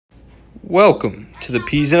Welcome to the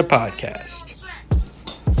Peas in a Podcast,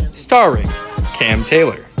 starring Cam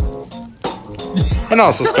Taylor, and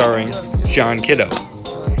also starring John Kiddo.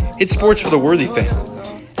 It's sports for the worthy fan,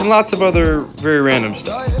 and lots of other very random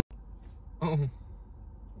stuff. Oh.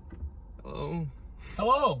 Hello.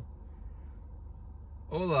 Hello.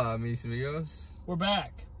 Hola, mis amigos. We're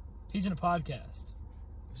back. Peas in a Podcast.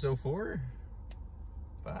 So 4?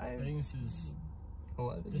 5? I think this is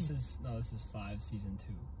 11. This is 5, season 2.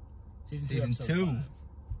 Season 2. 5.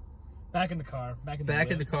 Back in the car. Back in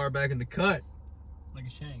the cut. Like a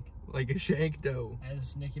shank. Like a shank dough.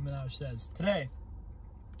 As Nicki Minaj says. Today,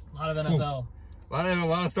 a lot of NFL. A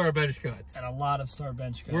lot of start bench cuts. And a lot of start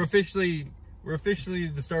bench cuts. We're officially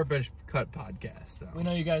the start bench cut podcast. Though. We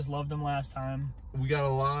know you guys loved them last time. We got a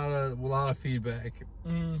lot of feedback.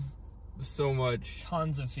 So much.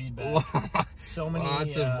 Tons of feedback. So many.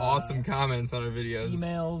 Lots of awesome comments on our videos.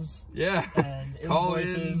 Emails. Yeah. And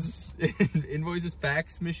invoices. Invoices.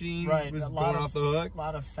 Fax machine. Right. Was going off the hook. A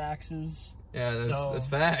lot of faxes. Yeah, that's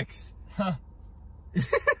facts.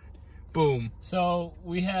 Boom. So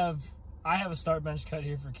I have a start bench cut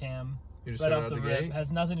here for Cam. Right off the rip.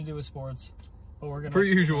 Has nothing to do with sports. But we're gonna, per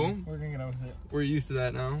usual. We're gonna get over it. We're used to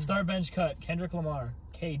that now. Start bench cut. Kendrick Lamar.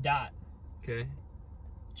 K. Dot. Okay.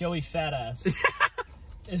 Joey Fatass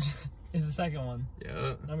is the second one.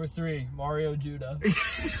 Yeah. Number 3, Mario Judah.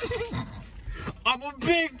 I'm a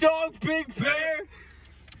big dog, big bear.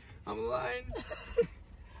 I'm a lion.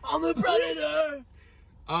 I'm the predator.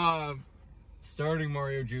 Starting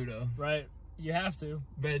Mario Judah. Right. You have to.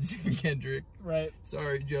 Benching Kendrick. Right.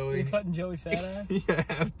 Sorry, Joey. You're cutting Joey Fatass? You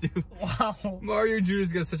have to. Wow. Mario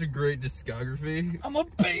Judah's got such a great discography. I'm a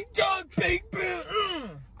big dog, big bear.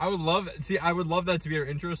 I would love that to be our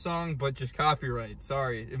intro song, but just copyright.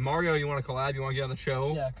 Sorry. If Mario, you want to collab, you want to get on the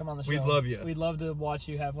show? Yeah, come on the show. We'd love you. We'd love to watch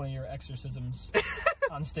you have one of your exorcisms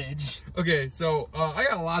on stage. Okay, so I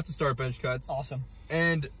got lots of start bench cuts. Awesome.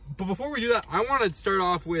 But before we do that, I want to start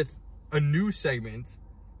off with a new segment.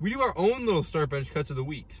 We do our own little start bench cuts of the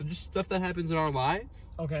week. So just stuff that happens in our lives.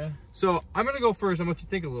 Okay. So I'm going to go first. I'm going to let you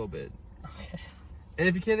think a little bit. Okay. And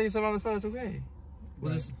if you can't think of something on the spot, it's okay.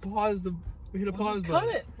 We'll just pause the... We hit a pause button.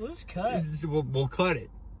 Cut it. We'll just cut it. We'll cut it.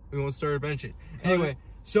 We won't start a bench it. Anyway,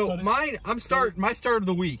 so my start of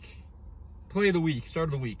the week, play of the week, start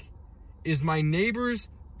of the week, is my neighbors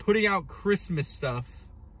putting out Christmas stuff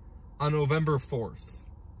on November 4th.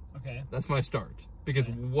 Okay. That's my start. Because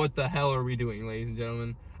what the hell are we doing, ladies and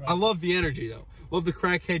gentlemen? Right. I love the energy, though. Love the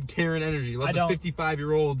crackhead Karen energy. Love the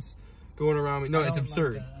 55-year-olds going around me. No, it's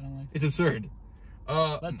absurd. Like I don't like it's absurd.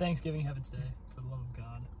 Let Thanksgiving have its day, for the love of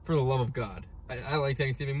God. For the love of God. I like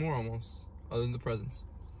Thanksgiving more, almost, other than the presents.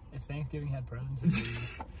 If Thanksgiving had presents,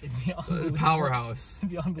 it'd be unbelievable. Powerhouse.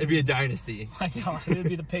 It'd be a dynasty. My God, it'd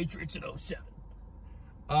be the Patriots in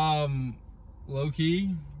 07.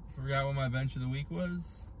 Low-key, forgot what my bench of the week was.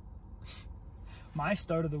 My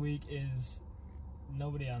start of the week is,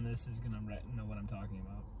 nobody on this is going to know what I'm talking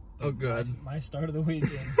about. But oh, good. My start of the week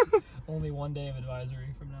is only 1 day of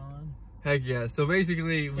advisory from now on. Heck yeah. So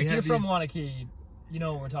basically, if you're from Wanakee, you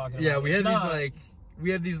know what we're talking about. Yeah,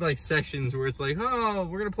 we have these sections where it's like, oh,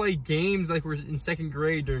 we're going to play games like we're in 2nd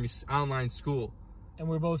grade during online school. And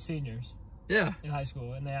we're both seniors. Yeah. In high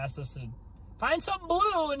school. And they asked us to find something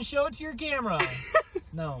blue and show it to your camera.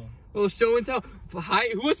 No. Well, show and tell.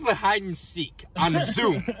 Who was my hide and seek on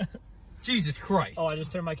Zoom? Jesus Christ. Oh, I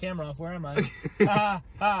just turned my camera off. Where am I?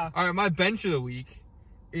 All right, my bench of the week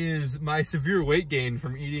is my severe weight gain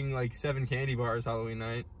from eating 7 candy bars Halloween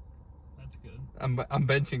night. That's good. I'm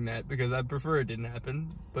benching that because I prefer it didn't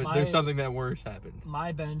happen, but there's something that worse happened.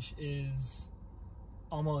 My bench is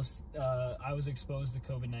almost, I was exposed to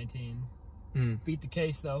COVID-19. Beat the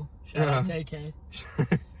case, though. Shout out to AK.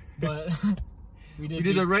 But... We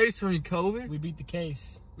did the race from COVID? We beat the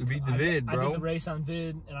case. We beat the vid, bro. I did the race on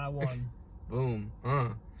vid, and I won. Boom.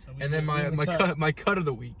 So and then my cut of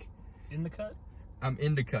the week. In the cut? I'm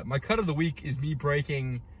in the cut. My cut of the week is me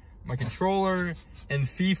breaking my controller and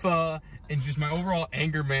FIFA and just my overall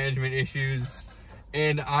anger management issues.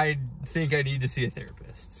 And I think I need to see a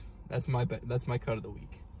therapist. That's my cut of the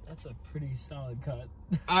week. That's a pretty solid cut.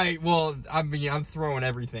 I'm throwing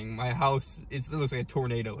everything. My house, it looks like a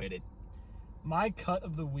tornado hit it. My cut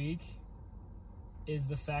of the week is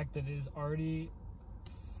the fact that it is already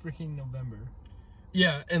freaking November.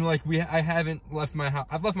 Yeah, and I haven't left my house.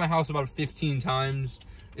 I've left my house about 15 times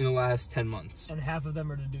in the last 10 months. And half of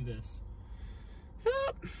them are to do this.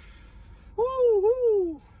 Yep.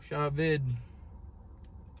 Woo! Shout out Vid.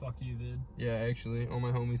 Fuck you, Vid. Yeah, actually, all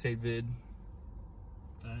my homies hate Vid.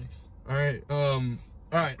 Thanks. All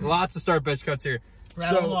right, lots of start bench cuts here.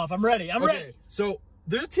 Rattle them off. I'm ready. I'm ready. So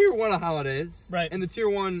There's a tier 1 of holidays. Right. And the tier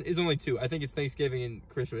 1 is only 2. I think it's Thanksgiving and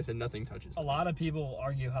Christmas, and nothing touches A lot of people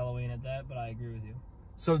argue Halloween at that, but I agree with you.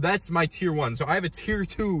 So that's my tier 1. So I have a tier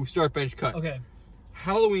 2 start bench cut. Okay.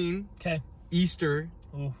 Halloween. Okay. Easter.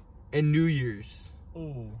 Ooh. And New Year's.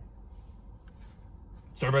 Ooh.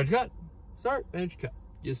 Start bench cut. Start bench cut.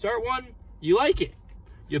 You start one, you like it.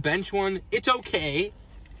 You bench one, it's okay.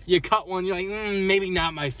 You cut one, you're like, maybe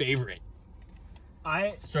not my favorite.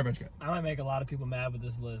 Start bench cut. I might make a lot of people mad with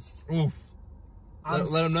this list. Oof. Let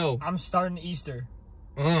them know. I'm starting Easter.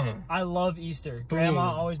 I love Easter.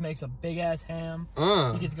 Grandma always makes a big ass ham.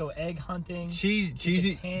 You get to go egg hunting.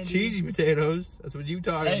 Cheesy potatoes. That's what you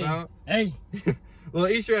talking about. Hey. Well,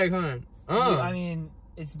 Easter egg hunt. I mean,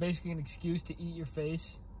 it's basically an excuse to eat your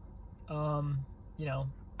face. You know.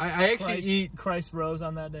 I actually eat. Christ rose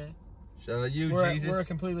on that day. Shout out you, Jesus. We're a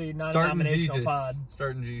completely non-denominational pod.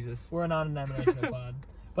 Starting Jesus. We're a non-denominational pod.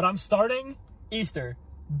 But I'm starting Easter.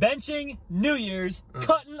 Benching New Year's,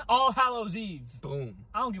 cutting All Hallows Eve. Boom.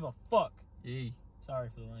 I don't give a fuck. Yee. Sorry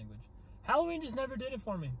for the language. Halloween just never did it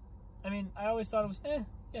for me. I mean, I always thought it was,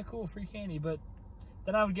 yeah, cool, free candy. But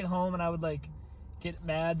then I would get home and I would, like, get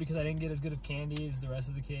mad because I didn't get as good of candy as the rest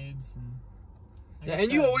of the kids.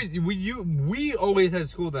 And you always, we always had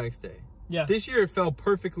school the next day. Yeah. This year it fell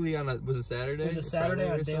perfectly on was it Saturday? It was a Saturday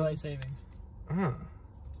on daylight savings.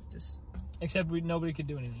 Except nobody could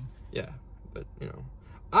do anything. Yeah, but, you know.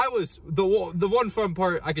 I was, the one fun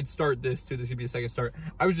part, I could start this too, this could be a second start.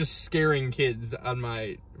 I was just scaring kids on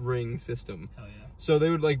my Ring system. Hell yeah. So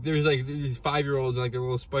they would there's these 5-year-olds in their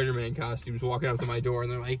little Spider-Man costumes walking up to my door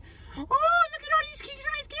and they're like, oh, look at all these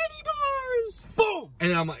king-size candy bars! Boom!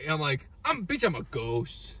 And then I'm a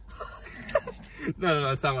ghost. No,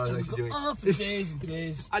 that's not what I was actually doing. On for days and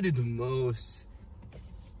days. I did the most.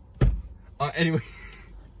 Anyway,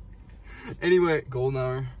 golden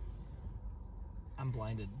hour. I'm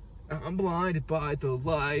blinded. I'm blinded by the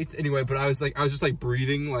light. Anyway, but I was just like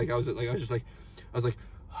breathing. I was like,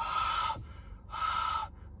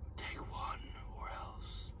 take one or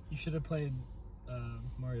else. You should have played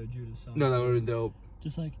Mario Judas song. No, that would have been dope.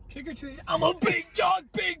 Just like, trick or treat. I'm a big dog,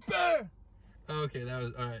 big bear. Okay, that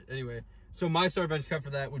was, all right. Anyway, so my start bench cut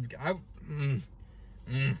for that would,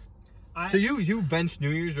 so you bench New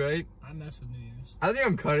Year's, right? I mess with New Year's. I think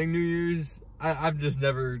I'm cutting New Year's. I've just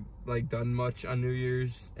never done much on New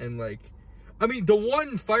Year's, and I mean, the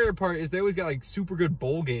one fire part is they always got super good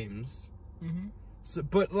bowl games. So,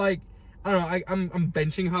 but I don't know. I'm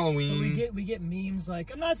benching Halloween. But we get memes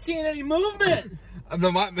like, I'm not seeing any movement.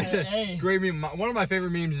 Great meme. One of my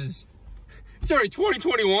favorite memes is, it's already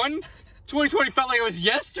 2021. 2020 felt like it was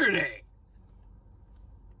yesterday.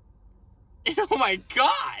 Oh my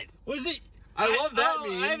god. Was it? I love that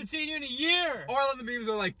meme. I haven't seen you in a year. Or I love the memes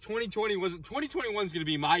where 2021's gonna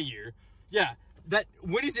be my year. Yeah.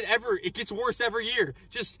 When is it ever? It gets worse every year.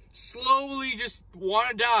 Just slowly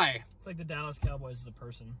wanna die. It's like the Dallas Cowboys as a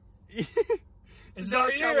person. It's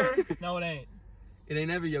our year. No, it ain't. It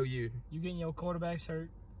ain't ever your year. You getting your quarterbacks hurt.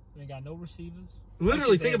 They got no receivers.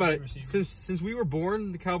 Literally, think about it. Since we were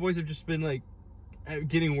born, the Cowboys have just been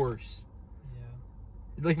getting worse.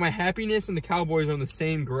 Yeah. My happiness and the Cowboys are on the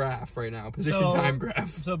same graph right now, time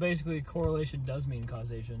graph. So basically, correlation does mean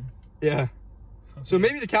causation. Yeah. Okay. So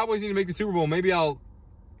maybe the Cowboys need to make the Super Bowl. Maybe I'll.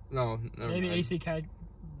 No. Maybe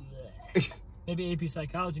maybe AP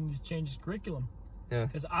Psychology needs to change its curriculum. Yeah.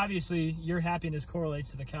 Because obviously, your happiness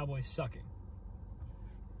correlates to the Cowboys sucking.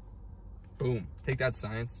 Boom. Take that,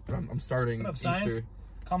 science. But I'm starting what up, Easter. Science?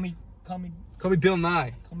 Call me Bill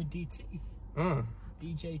Nye. Call me DT.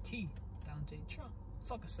 DJT. Donald J. Trump.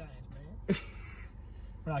 Fuck a science, man.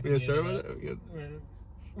 We're not gonna get into it.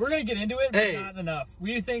 We're gonna get into it, but not enough.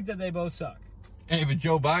 We think that they both suck. Hey, but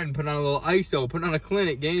Joe Biden put on a little ISO, putting on a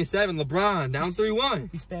clinic, game 7, LeBron, down 3-1.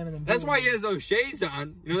 He's spamming them. That's why he has those shades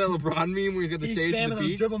on. You know that LeBron meme where he's got the shades on the beach? He's spamming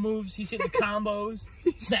those dribble moves. He's hitting the combos.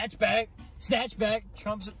 Snatch back.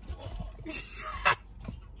 Trump's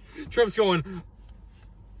going.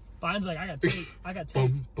 Biden's like, I got take. Biden's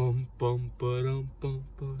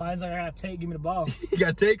like, I got take. Give me the ball. You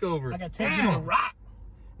got take over. I got take. Give me the rock.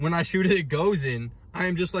 When I shoot it, it goes in. I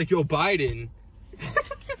am just like Joe Biden.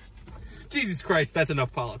 Jesus Christ, that's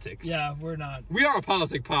enough politics. Yeah, we're not. We are a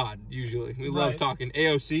politic pod, usually. We love talking.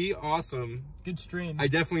 AOC, awesome. Good stream. I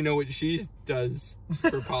definitely know what she does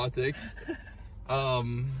for politics.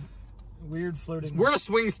 Weird flirting. We're a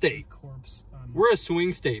swing state. Corpse. We're a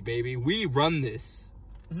swing state, baby. We run this.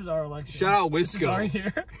 This is our election. Shout out Wisco. This is our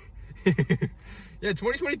year. Yeah,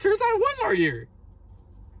 2020 turns out it was our year.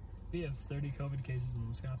 We have 30 COVID cases in the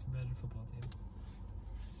Wisconsin Badger football team.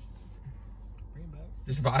 Bring it back.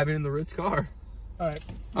 Just vibing in the Ritz car. All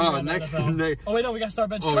right. Next. Oh wait, no, we got to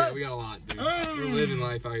start bench cuts. Yeah, we got a lot, dude. We're living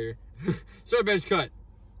life out here. Start bench cut.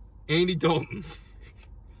 Andy Dalton,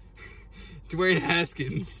 Dwayne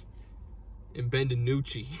Haskins, and Ben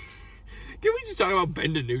Dinucci. Can we just talk about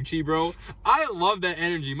Ben Dinucci, bro? I love that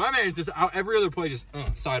energy. My man's just out every other play, just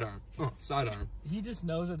sidearm, sidearm. He just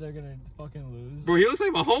knows that they're gonna fucking lose. Bro, he looks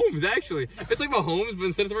like Mahomes, actually. It's like Mahomes, but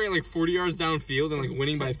instead of throwing it like 40 yards downfield and like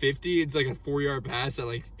winning by 50, it's like a 4-yard pass that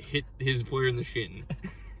like hit his player in the shin.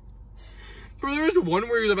 Bro, there was one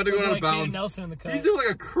where he was about to go out of bounds. Nelson in the cut. He threw like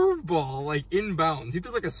a curveball, like inbounds. He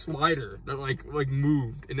threw like a slider that like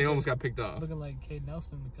moved, and they almost got picked off. Looking like Cade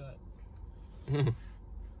Nelson in the cut.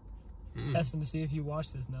 Testing to see if you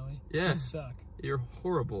watch this, Nelly. Yeah. You suck. You're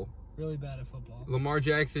horrible. Really bad at football. Lamar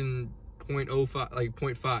Jackson 0.05, like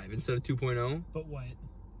 0.5 instead of 2.0. But white.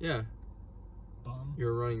 Yeah. Bum.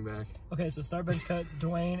 You're a running back. Okay, so start bench cut.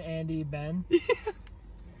 Dwayne, Andy, Ben. Yeah.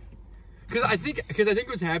 Because I think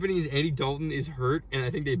what's happening is Andy Dalton is hurt, and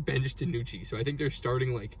I think they benched Dinucci. So I think they're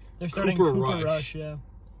starting Cooper Rush. Yeah.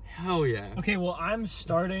 Hell yeah. Okay, well, I'm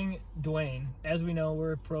starting Dwayne. As we know,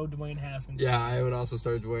 we're pro Dwayne Haskins. Yeah, I would also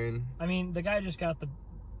start Dwayne. I mean, the guy just got the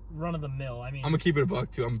run of the mill. I mean, I'm gonna keep it a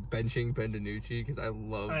buck too. I'm benching Ben Dinucci because I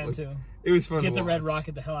am too. It was fun. Get to the watch. Red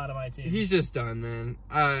Rocket the hell out of my team. He's just done, man.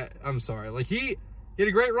 I'm sorry. Like he had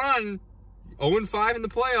a great run, 0-5 in the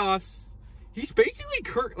playoffs. He's basically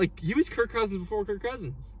Kirk. Like he was Kirk Cousins before Kirk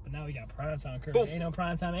Cousins. But now we got primetime Kirk. But, ain't no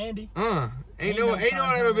primetime Andy. Ain't no one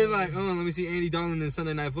ever been like, let me see Andy Dalton in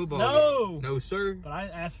Sunday Night Football. No, no sir. But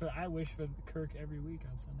I wish for Kirk every week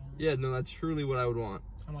on Sunday night. Yeah, no, that's truly what I would want.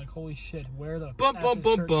 I'm like, holy shit, where the bum F bum is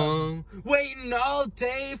bum Kirk bum, Cousins? waiting all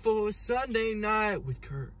day for Sunday night with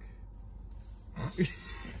Kirk.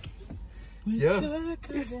 Yeah. Kirk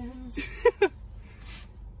Cousins.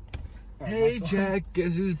 Hey Jack,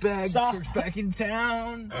 guess who's back? Stop. Kirk's back in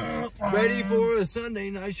town. Ready for a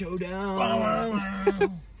Sunday night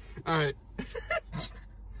showdown. Alright.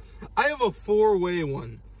 I have a 4-way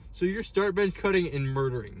one. So you're start bench cutting and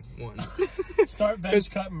murdering one. Start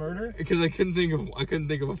bench cut murder? Because I couldn't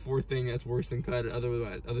think of a fourth thing that's worse than cut other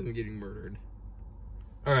than getting murdered.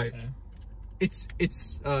 Alright. Okay. It's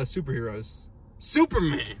superheroes.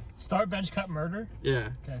 Superman. Start bench cut murder? Yeah.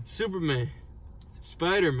 Okay. Superman.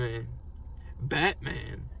 Spider-Man.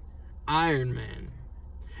 Batman, Iron Man,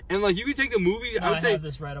 and like you could take the movies. No, I would say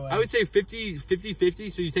this right away. I would say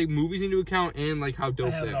 50-50. So you take movies into account and like how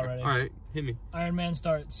dope they are. All right, hit me. Iron Man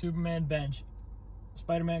start, Superman bench,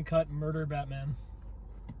 Spider-Man cut, murder Batman.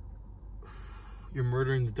 You're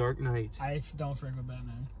murdering the Dark Knight. I don't freak with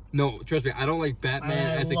Batman. No, trust me, I don't like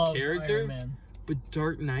Batman as a character. Iron Man. But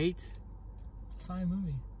Dark Knight. It's a fine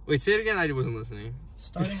movie. Wait, say it again. I wasn't listening.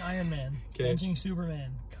 Starting Iron Man, benching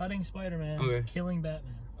Superman, cutting Spider-Man, killing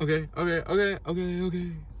Batman. Okay. Woo!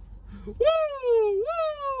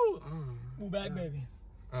 Woo back, baby.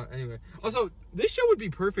 Anyway. Also, this show would be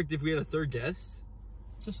perfect if we had a third guest.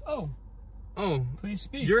 Just, please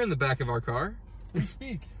speak. You're in the back of our car. Please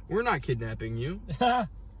speak. We're not kidnapping you.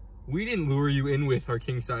 We didn't lure you in with our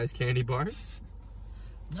king-size candy bars.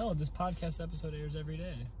 No, this podcast episode airs every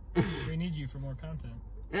day. We need you for more content.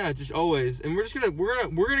 Yeah, just always. And we're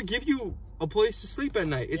gonna give you a place to sleep at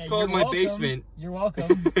night. It's called my basement. You're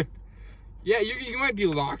welcome. Yeah, you might be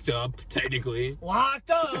locked up, technically. Locked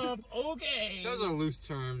up? Okay. Those are loose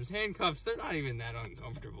terms. Handcuffs, they're not even that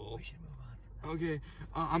uncomfortable. We should move on. Okay,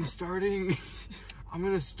 I'm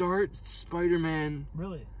gonna start Spider-Man.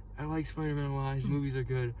 Really? I like Spider-Man a lot. His movies are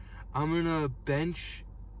good. I'm gonna bench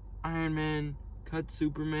Iron Man, cut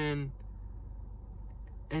Superman,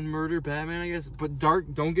 and murder Batman, I guess. But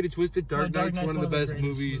don't get it twisted. Dark Knight's one of the best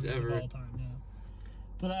movies ever. Of all time, yeah.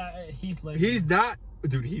 But Heath Ledger. He's not,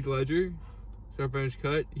 dude. Heath Ledger, start bench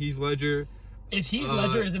cut. Heath Ledger. If Heath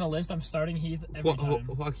Ledger is in a list, I'm starting Heath every time.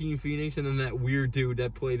 Joaquin Phoenix, and then that weird dude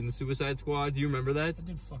that played in the Suicide Squad. Do you remember that? That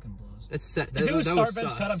dude fucking blows. That's set. If it was start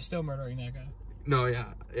bench cut, I'm still murdering that guy. No,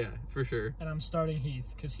 yeah, for sure. And I'm starting Heath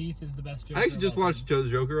because Heath is the best Joker. I actually just watched Joe's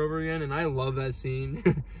Joker over again, and I love that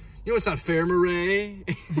scene. You know it's not fair, Murray.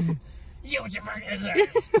 You what you fucking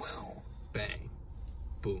deserve. Bang.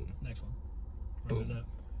 Boom. Next one. Boom.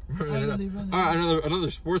 All right,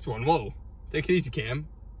 another sports one. Whoa. Take it easy, Cam.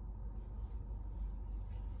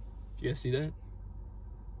 You guys see that?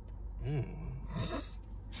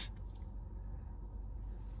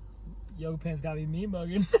 Yoga pants got me mean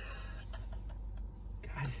bugging.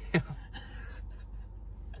 God damn.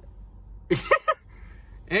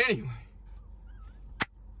 Anyway.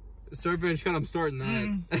 Start bench cut, I'm starting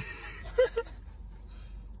that.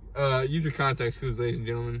 Use your context clues, ladies and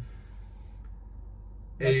gentlemen.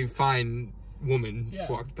 A fine woman just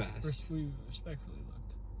walked past. We respectfully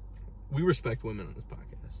looked. we respect women on this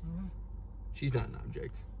podcast. Mm-hmm. She's not an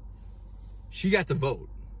object. She got to vote.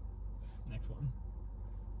 Next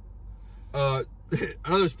one.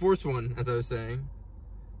 Another sports one, as I was saying.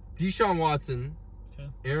 Deshaun Watson, Okay.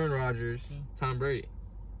 Aaron Rodgers, Okay. Tom Brady.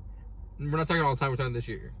 We're not talking all the time. We're talking this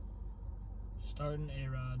year. Starting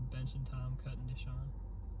A-Rod, benching Tom, cutting Deshaun.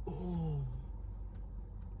 Oh.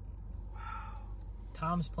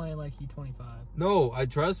 Tom's playing like he's 25. No,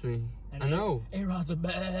 trust me. And I know. A-Rod's a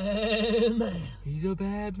bad man. He's a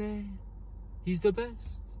bad man. He's the best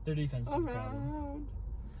Their defense is a problem.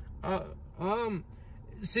 around.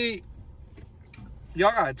 See,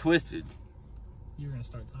 y'all got it twisted. You were going to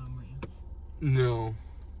start Tom, weren't you? No.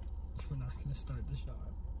 We're not going to start Deshaun.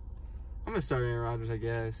 I'm gonna start Aaron Rodgers, I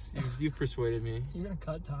guess. You've persuaded me. You're going to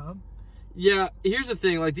cut Tom? Yeah, here's the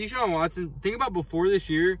thing. Like, Deshaun Watson, think about before this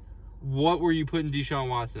year, what were you putting Deshaun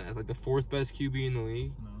Watson as? Like, the 4th best QB in the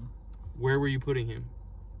league? No. Where were you putting him?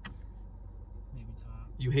 Maybe top.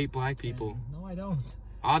 You hate black people. 10. No, I don't.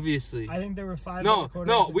 Obviously. I think there were 5 No, quarterbacks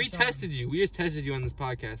no, than we Deshaun. tested you. We just tested you on this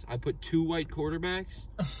podcast. I put 2 white quarterbacks,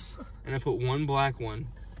 and I put 1 black one.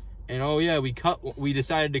 And, oh, yeah, we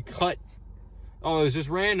decided to cut. Oh, it was just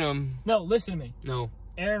random. No, listen to me. No.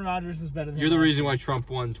 Aaron Rodgers was better than him. You're the last reason year. why Trump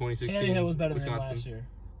won 2016. Tannehill was better than him Wisconsin. last year.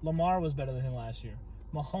 Lamar was better than him last year.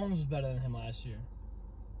 Mahomes was better than him last year.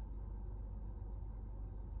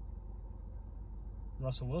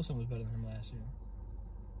 Russell Wilson was better than him last year.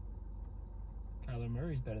 Kyler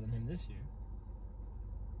Murray's better than him this year.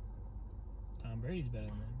 Tom Brady's better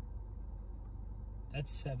than him.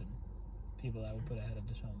 That's 7 people I would put ahead of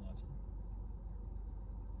Deshaun Watson.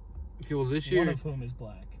 Okay, well, this year, One of whom is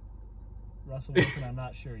black. Russell Wilson, I'm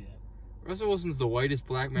not sure yet. Russell Wilson's the whitest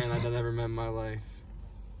black man I've ever met in my life.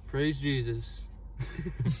 Praise Jesus.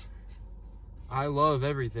 I love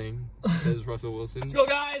everything, says Russell Wilson. Let's go,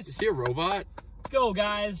 guys! Is he a robot? Let's go,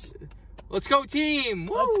 guys! Let's go, team!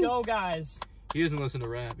 Woo! Let's go, guys! He doesn't listen to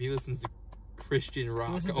rap. He listens to Christian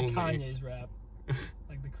rock Listen to only. Kanye's rap.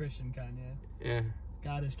 Like the Christian Kanye. Yeah.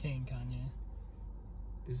 God is king, Kanye.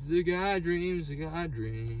 This is a guy dreams, a guy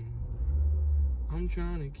dream. I'm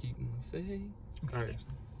trying to keep my faith. Okay, All right. next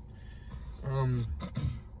one.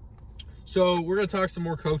 So we're gonna talk some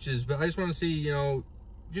more coaches, but I just want to see,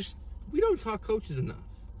 just we don't talk coaches enough.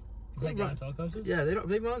 Like NFL coaches? Yeah, they don't.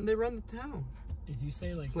 They run the town. If you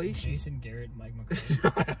say like Play Jason Garrett, Mike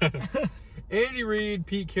McCarthy. Andy Reid,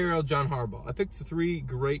 Pete Carroll, John Harbaugh. I picked the 3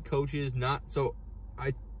 great coaches.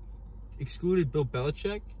 I excluded Bill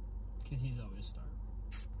Belichick. Because he's always starting.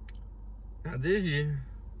 Not this year.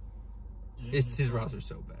 It is His terrible. roster's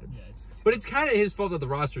so bad. Yeah, it's terrible. But it's kind of his fault that the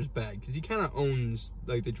roster's bad because he kind of owns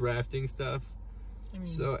like the drafting stuff. I mean,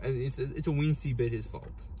 So and it's a weensy bit his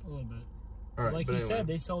fault. a little bit. All right, Like but he anyway. said,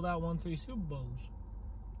 they sold out, won 3 Super Bowls.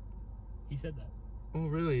 He said that. Oh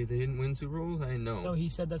really? They didn't win Super Bowls? I didn't know. No, he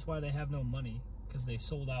said that's why they have no money. Because they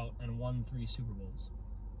sold out and won 3 Super Bowls.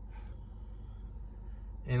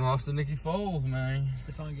 And lost to Nicky Foles, man.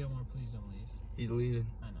 Stephon Gilmore, please don't leave. He's leaving.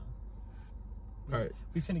 I know. All right.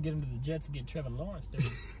 We finna get him to the Jets and get Trevor Lawrence,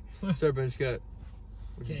 dude. Start bench cut.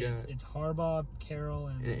 What you Okay, got? it's Harbaugh, Carroll,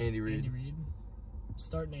 and Andy Reid.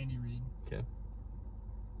 Starting Andy Reid. Okay.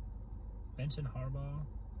 Benching Harbaugh.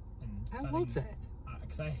 And I love that.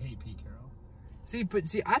 Because I hate Pete Carroll.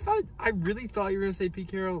 See, I really thought you were gonna say Pete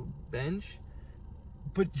Carroll bench,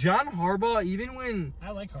 but John Harbaugh, even when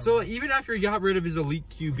I like Harbaugh. so even after he got rid of his elite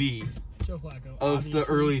QB Joe Flacco. of the obviously.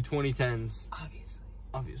 early 2010s,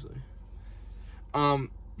 obviously,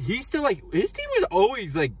 he's still like his team was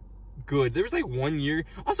always like good. There was like 1 year.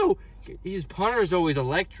 Also, his punter is always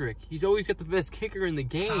electric. He's always got the best kicker in the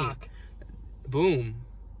game. Cock. Boom.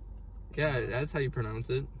 Yeah, that's how you pronounce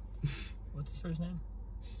it. What's his first name?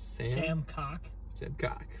 Sam Cock. Sam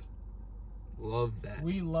Cock. Love that.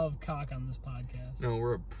 We love cock on this podcast. No,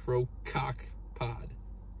 we're a pro cock pod.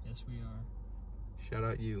 Yes, we are. Shout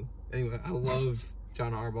out you. Anyway, I love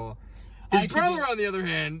John Harbaugh. I His actually brother, do- on the other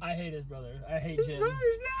hand, I hate his brother. I hate his Jim. brother's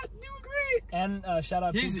not doing great. And shout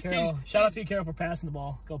out He's- Pete Carroll. he's- Shout out Pete Carroll for passing the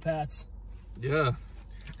ball. Go Pats. Yeah.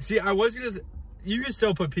 See, I was gonna. You could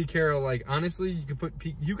still put Pete Carroll. Like honestly, you could put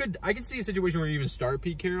Pete. You could. I could see a situation where you even start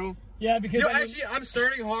Pete Carroll. Yeah, because I mean, Actually, I'm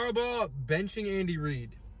starting Harbaugh, benching Andy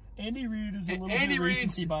Reid. Andy Reid is a little Andy bit Reid's-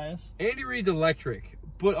 recency bias. Andy Reid's electric,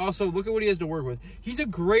 but also look at what he has to work with. He's a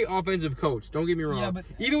great offensive coach. Don't get me wrong. Yeah, but-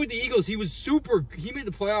 even with the Eagles, he was super. He made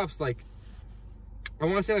the playoffs like I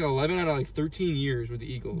want to say like 11 out of like 13 years with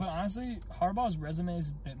the Eagles. But honestly, Harbaugh's resume is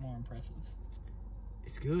a bit more impressive.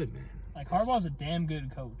 It's good, man. Like Harbaugh's a damn good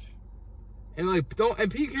coach. And like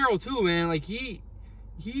and Pete Carroll too, man. Like he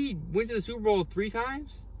went to the Super Bowl 3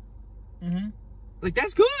 times. Mm-hmm. Like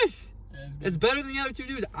that's good. That is good. It's better than the other two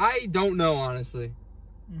dudes. I don't know, honestly.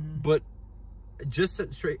 But just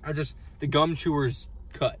the gum chewer's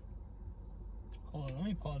cut. Hold on, let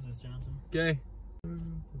me pause this, Johnson. Okay.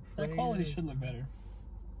 That quality should look better.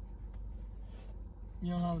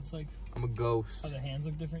 You know how it's like... I'm a ghost. How the hands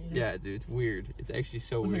look different? You know? Yeah, dude, it's weird. It's actually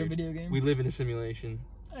so weird. It's like a video game. We live in a simulation.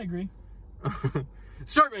 I agree.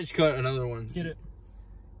 Start bench cut, another one. Let's get it.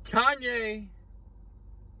 Kanye.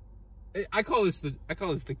 I call this the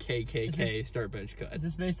KKK start bench cut. Is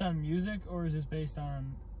this based on music or is this based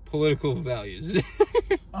on political values?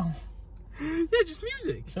 Oh. Yeah, just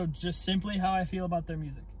music. So just simply how I feel about their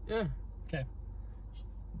music. Yeah. Okay.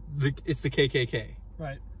 It's the KKK.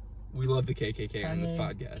 Right. We love the KKK Kanye, on this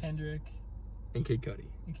podcast. Kendrick. And Kid Cudi.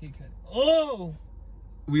 Oh!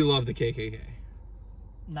 We love the KKK.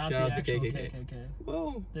 Not Shout the out actual to KKK. KKK.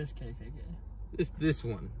 Whoa. This KKK. This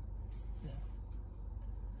one. Yeah.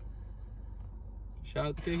 Shout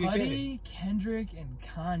out to KKK. CUDI, Kendrick, and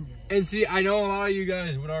Kanye. And see, I know a lot of you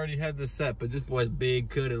guys would already have this set, but this boy's a big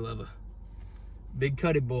Cudi lover. Big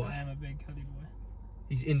Cudi boy. I am a big CUDI boy.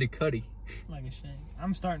 He's into Cudi. Like a shank.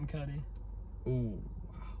 I'm starting CUDI. Ooh.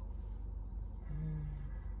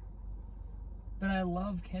 But I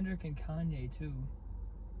love Kendrick and Kanye too.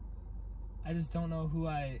 I just don't know who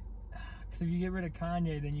because if you get rid of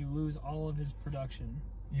Kanye, then you lose all of his production.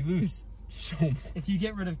 You lose so much. If you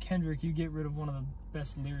get rid of Kendrick, you get rid of one of the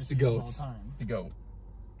best lyricists The of all goats. time. The GOAT.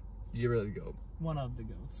 You get rid of the GOAT. One of the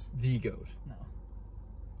goats. The GOAT. No.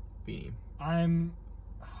 Beanie. I'm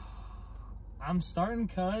starting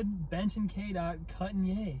Cud, benching K-Dot, cutting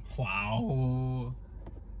Ye. Wow.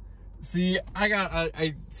 See,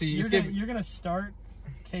 I see. You're gonna start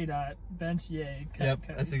K-Dot, bench Ye, cut. Yep,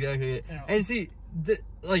 Cudi. that's exactly it. Yeah. And see,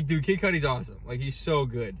 dude, Kid Cudi's awesome. Like, he's so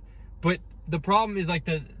good. But the problem is, like,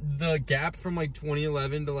 the gap from, like,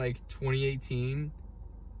 2011 to, like, 2018.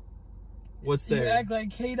 What's there? You act like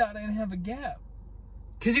K-Dot didn't have a gap.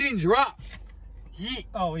 Because he didn't drop. He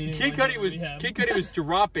didn't Kid Cudi was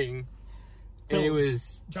dropping, and it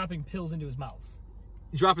was dropping pills into his mouth.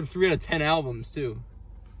 dropping 3 out of 10 albums too.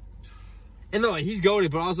 And no, like, he's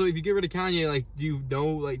goated, but also if you get rid of Kanye, like, do you know,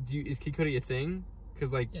 like, is Kid Cudi a thing?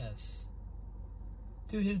 Because, like, Yes.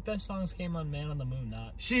 Dude, his best songs came on Man on the Moon,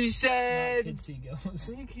 not she said, Kid See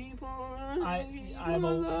Ghost. we keep on,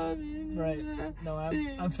 I'm right. No,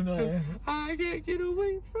 I'm familiar. I can't get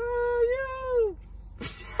away from you.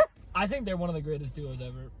 I think they're one of the greatest duos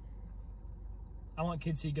ever. I want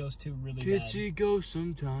Kid See Ghost 2 really Kid bad. See Ghost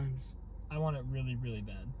sometimes. I want it really, really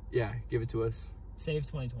bad. Yeah, give it to us. Save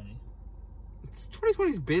 2020.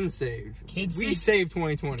 2020's been saved. We saved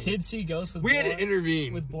 2020. Kid See Ghost with we had to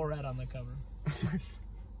intervene. with Borat on the cover.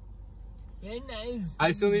 Very nice.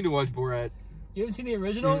 I still need to watch Borat. You haven't seen the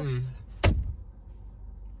original? Mm-mm.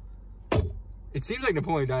 It seems like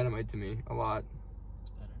Napoleon Dynamite to me a lot. It's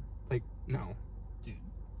better. Like, no. Dude.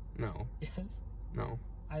 No. Yes. No.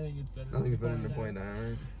 I think it's better. Nothing's better than Napoleon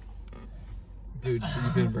Dynamite. Dude,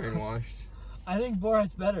 you've been brainwashed. I think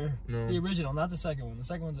Borat's better. No. The original, not the second one. The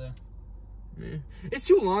second one's a... Yeah. It's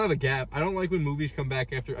too long of a gap. I don't like when movies come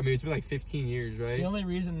back after... I mean, it's been like 15 years, right? The only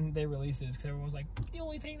reason they released it is because everyone was like, the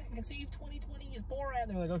only thing that can save 2020 is Borat.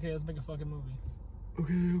 And they were like, okay, let's make a fucking movie.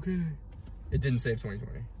 Okay. It didn't save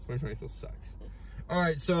 2020. 2020 still sucks.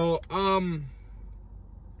 Alright, so,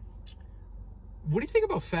 what do you think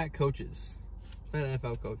about fat coaches? Fat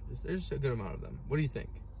NFL coaches. There's a good amount of them. What do you think?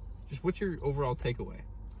 Just what's your overall takeaway?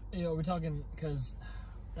 You know, we're talking... Because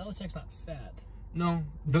Belichick's not fat. No,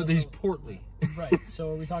 he's portly. Right. So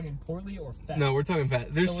are we talking portly or fat? No, we're talking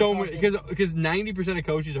fat. There's so many because 90% of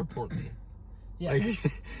coaches are portly. Yeah. Like,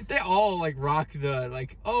 they all like rock the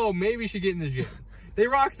like. Oh, maybe you should get in the gym. They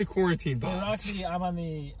rock the quarantine box. They rock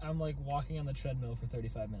I'm like walking on the treadmill for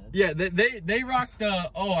 35 minutes. Yeah, they rock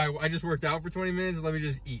the. Oh, I just worked out for 20 minutes. Let me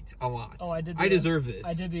just eat a lot. Oh, I deserve this.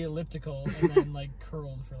 I did the elliptical and then like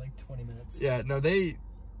curled for like 20 minutes. Yeah. No,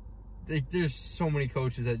 there's so many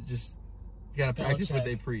coaches that just. You gotta practice what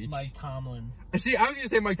they preach. Mike Tomlin. See, I was gonna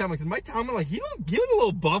say Mike Tomlin because Mike Tomlin, like he looked a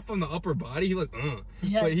little buff on the upper body. He looked,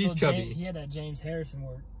 but he's chubby. He had that James Harrison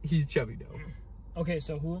work. He's chubby though. Okay,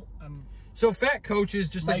 so So fat coaches,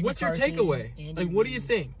 just like, what's your takeaway? Andy Like, what do you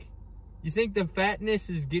think? You think the fatness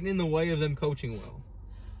is getting in the way of them coaching well?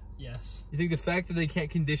 Yes. You think the fact that they can't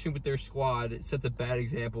condition with their squad sets a bad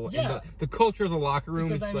example? Yeah. And the culture of the locker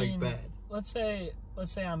room is bad. Let's say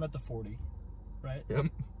I'm at the 40, right? Yep.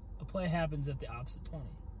 A play happens at the opposite 20.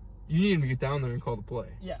 You need him to get down there and call the play.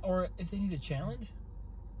 Yeah, or if they need a challenge.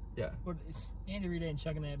 Yeah. But Andy Reid ain't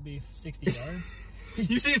chucking that beef 60 yards.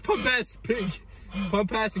 You see his pump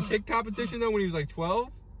pass and kick competition though when he was like 12?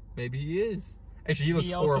 Maybe he is. Actually, he looked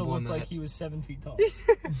horrible in that. He also looked like he was 7 feet tall.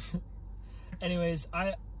 Anyways,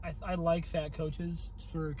 I like fat coaches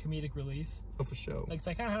for comedic relief. Oh, for sure. Like, it's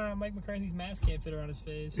like, haha, Mike McCarthy's mask can't fit around his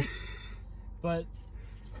face. But...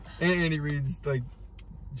 And Andy Reid's, like,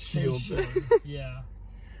 shield. Yeah.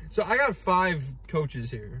 So I got 5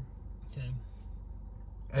 coaches here. Okay.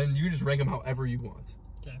 And you just rank them however you want.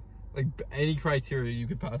 Okay. Like, any criteria you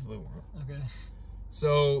could possibly want. Okay.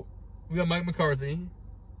 So, we got Mike McCarthy.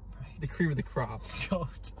 Right. The cream of the crop. Goat.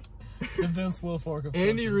 The Vince Wilfork of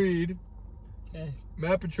Andy coaches. Reid. Okay.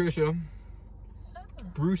 Matt Patricia.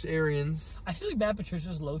 Bruce Arians. I feel like Matt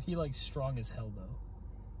Patricia's low-key, like, strong as hell,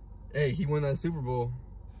 though. Hey, he won that Super Bowl.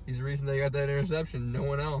 He's the reason they got that interception. No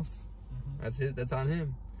one else. Mm-hmm. That's on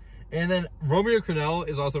him. And then Romeo Crennel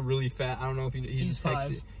is also really fat. I don't know if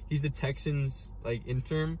he's the Texans, like,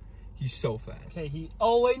 interim. He's so fat. Okay,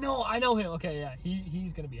 oh wait, no, I know him. Okay, yeah,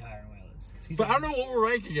 he's gonna be higher on my list. But I don't know what we're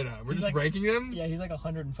ranking it on. We're just ranking them? Yeah, he's like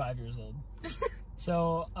 105 years old.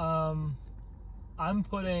 So, I'm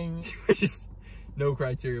putting... Just no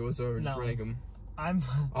criteria whatsoever. Just rank them. I'm...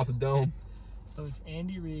 Off the dome. So it's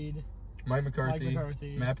Andy Reid, Mike McCarthy,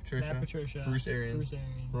 Matt Patricia, Bruce Arians,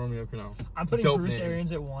 Romeo Crennel. I'm putting Bruce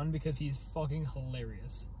Arians at 1 because he's fucking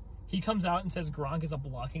hilarious. He comes out and says Gronk is a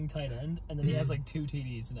blocking tight end, and then he has like 2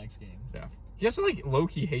 TDs the next game. Yeah. He also like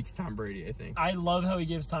low-key hates Tom Brady, I think. I love how he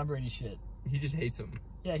gives Tom Brady shit. He just hates him.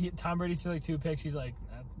 Yeah, Tom Brady threw like 2 picks. He's like,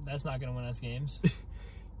 that's not going to win us games.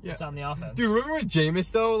 Yeah. It's on the offense. Dude, remember with Jameis,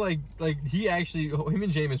 though? Like he actually, him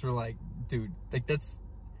and Jameis were like, dude, like that's,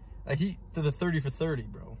 like he did the 30 for 30,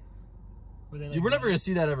 bro. Were they like we're never going to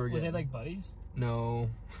see that ever again. Were they like buddies? No.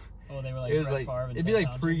 Oh, they were like it was Brett like, Favre and it'd be Ted like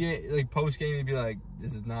Thompson? pre-game, like post-game, it'd be like,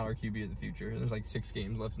 this is not our QB of the future. And there's like 6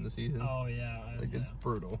 games left in the season. Oh, yeah. Like, it's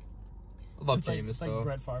brutal. I love Jameis, it's though. like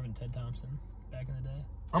Brett Favre and Ted Thompson back in the day.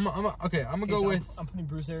 I'm gonna go with... I'm putting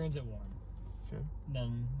Bruce Arians at 1. Okay. And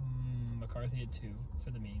then McCarthy at 2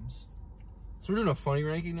 for the memes. So we're doing a funny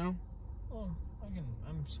ranking now? Oh,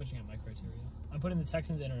 I'm switching up my criteria. I'm putting the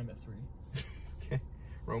Texans interim at 3. Okay.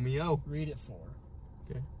 Romeo. Reid at 4.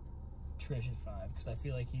 Okay. Trish at 5, because I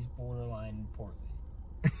feel like he's borderline portly.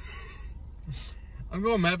 I'm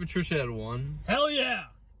going Matt Patricia at 1. Hell yeah!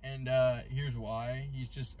 And here's why. He's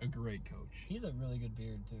just a great coach. He's a really good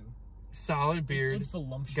beard, too. Solid beard. It's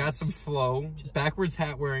voluptuous. Got some flow. Backwards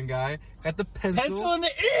hat wearing guy. Got the pencil. Pencil in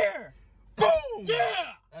the ear! Boom!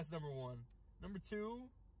 Yeah! That's number 1. Number 2,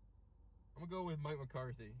 I'm going to go with Mike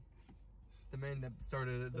McCarthy. The man that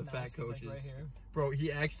started the fat coaches. Like right here. Bro,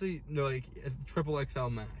 he actually, no, like, a triple XL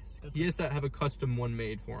mask. He has to have a custom one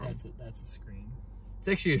made for him. That's a screen. It's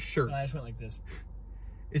actually a shirt. No, I just went like this.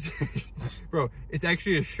 Bro, it's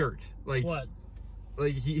actually a shirt. Like what?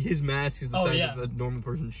 Like his mask is the size of a normal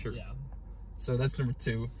person's shirt. Yeah. So that's number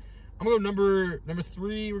 2. I'm gonna go number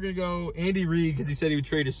 3. We're gonna go Andy Reid because he said he would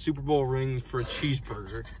trade his Super Bowl ring for a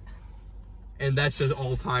cheeseburger, and that's just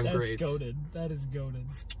all-time great. That's goated. That is goated.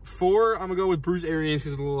 4, I'm gonna go with Bruce Arians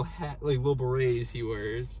because of the little hat, like little berets he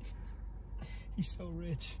wears. He's so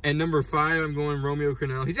rich. And number 5, I'm going Romeo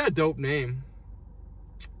Crennel. He's got a dope name.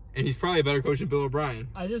 And he's probably a better coach than Bill O'Brien.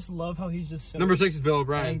 I just love how he's just so number 6 is Bill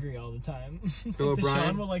O'Brien. Angry all the time. Bill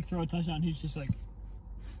O'Brien Deshaun will like throw a touchdown. He's just like,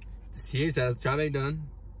 his job ain't done.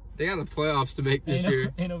 They got the playoffs to make this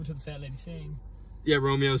year. Ain't over to the fat lady sing. Yeah,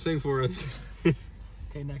 Romeo, sing for us.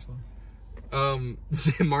 Okay, next one.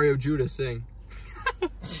 Mario Judah, sing.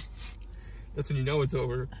 That's when you know it's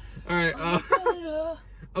over. All right.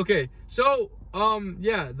 Okay, so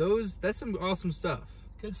yeah, that's some awesome stuff.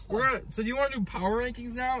 Good stuff. So do you want to do power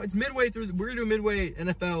rankings now? It's midway through. We're gonna do a midway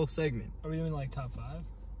NFL segment. Are we doing like top 5?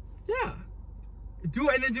 Yeah. Do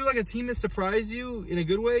like a team that surprised you in a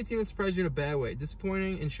good way, a team that surprised you in a bad way,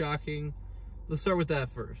 disappointing and shocking. Let's start with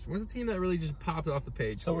that first. What's a team that really just popped off the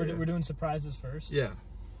page? So we're doing surprises first. Yeah.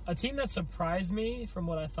 A team that surprised me from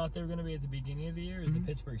what I thought they were going to be at the beginning of the year is the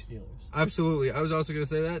Pittsburgh Steelers. Absolutely. I was also going to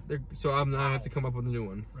say that. So I'm not have to come up with a new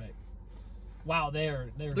one. Right. Wow,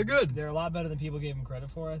 they're good. They're a lot better than people gave them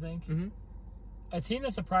credit for, I think. Mm-hmm. A team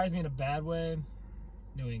that surprised me in a bad way,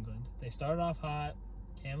 New England. They started off hot.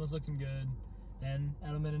 Cam was looking good. Then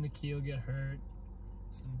Edelman and Nikhil get hurt.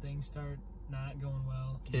 Some things start not going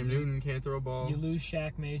well. Cam Newton can't throw a ball. You lose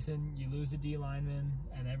Shaq Mason. You lose the D lineman,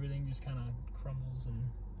 and everything just kind of crumbles.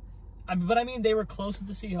 But I mean, they were close with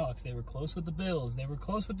the Seahawks. They were close with the Bills. They were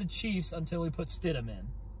close with the Chiefs until we put Stidham in.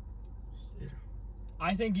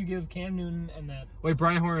 I think you give Cam Newton and that... Wait,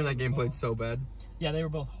 Brian Hoyer in that game played so bad. Yeah, they were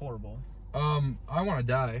both horrible. I want to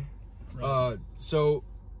die. Right. So,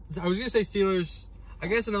 I was going to say Steelers. I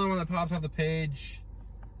guess another one that pops off the page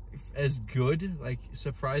as good, like,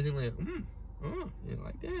 surprisingly, you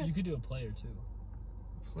like that. You could do a player, too.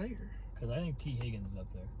 Player? Because I think T. Higgins is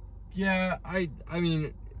up there. Yeah, I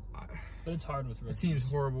mean, But it's hard with the rookies. team's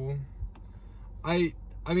horrible. I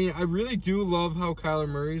mean, I really do love how Kyler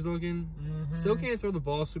Murray's looking. Still can't throw the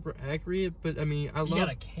ball super accurate, but I mean, I got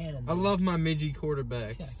a cannon. I love my midgy quarterbacks.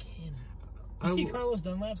 He's got a cannon. You see Carlos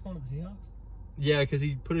Dunlap's going to the Seahawks? Yeah, because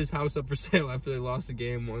he put his house up for sale after they lost the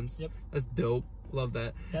game once. Yep. That's dope. Love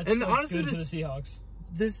that. That's and honestly, good for the Seahawks.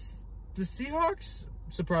 The Seahawks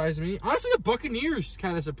surprised me. Honestly, the Buccaneers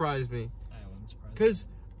kind of surprised me. I wasn't surprised. Because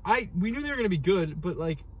we knew they were going to be good, but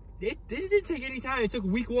like, it didn't take any time. It took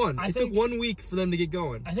week 1. It took 1 week for them to get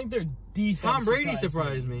going. I think their defense Tom Brady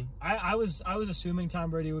surprised me. I was assuming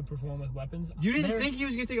Tom Brady would perform with weapons. You didn't think he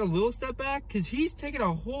was going to take a little step back? Because he's taking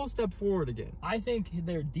a whole step forward again. I think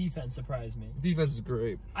their defense surprised me. Defense is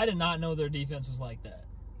great. I did not know their defense was like that.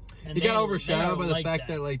 And it got overshadowed by the fact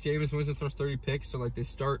that like Jameis Winston throws 30 picks, so like they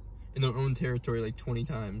start in their own territory like 20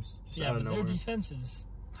 times. Yeah, but their defense is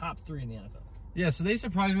top 3 in the NFL. Yeah, so they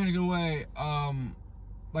surprised me in a good way.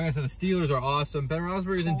 Like I said, the Steelers are awesome. Ben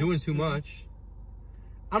Roethlisberger isn't doing too much.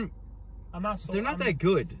 I'm not so. They're not that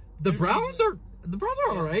good. The Browns are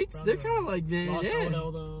all right. They're kind of like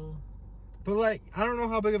Odell, but like I don't know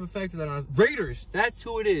how big of a factor that is. Raiders, that's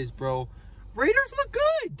who it is, bro. Raiders look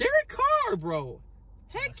good. Derek Carr, bro.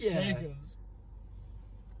 Heck yeah.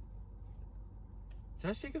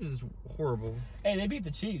 Josh Jacobs is horrible. Hey, they beat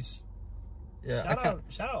the Chiefs. Yeah, shout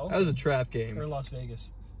out. That was a trap game. Or Las Vegas.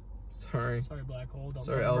 Sorry, Black Hole. Don't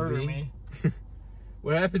sorry, murder LV. me.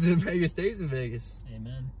 What happens in Vegas stays in Vegas.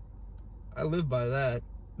 Amen. I live by that.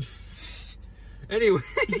 Anyway.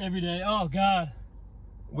 Every day. Oh, God.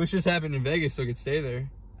 Wish this happened in Vegas so I could stay there.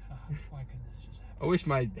 Why couldn't this just happen? I wish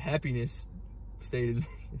my happiness stayed in Vegas.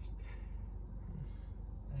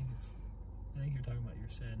 I think you're talking about your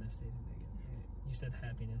sadness stayed in Vegas. You said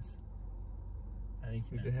happiness. I think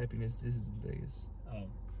you meant the happiness is in Vegas. Oh.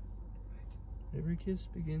 Every kiss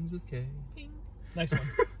begins with K. Bing. Next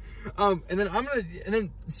one. And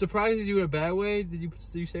then surprises you in a bad way. Did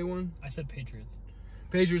you say one? I said Patriots.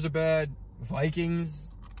 Patriots are bad. Vikings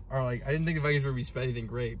are like, I didn't think the Vikings were going to be anything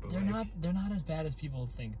great, but they're not as bad as people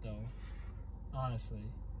think though. Honestly.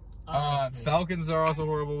 Falcons are also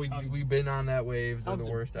horrible. We've been on that wave. They're the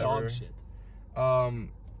worst ever. Shit.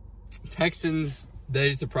 Texans,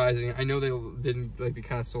 they're surprising. I know they didn't like, they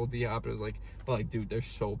kind of sold the op, but it was like, but like, dude, they're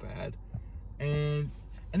so bad. And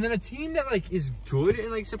then a team that like is good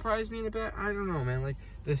and like surprised me in a bad, I don't know, man. Like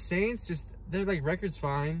the Saints, just their like record's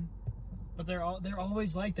fine. But they're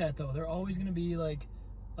always like that though. They're always gonna be like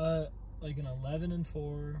an 11-4,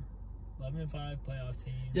 11-5 playoff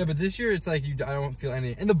team. Yeah, but this year it's like I don't feel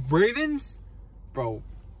anything. And the Ravens, bro,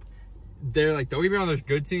 they're like, don't get me wrong, they're a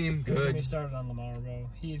good team. Good. Don't get me started on Lamar,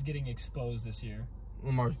 bro. He is getting exposed this year.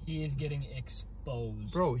 He is getting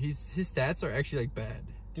exposed. Bro, his stats are actually like bad.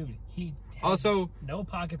 Dude, he has also no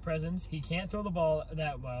pocket presence. He can't throw the ball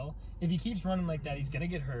that well. If he keeps running like that, he's gonna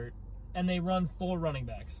get hurt. And they run 4 running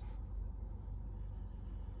backs.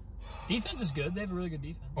 Defense is good. They have a really good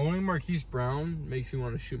defense. Owning Marquise Brown makes me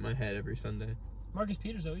want to shoot my head every Sunday. Marcus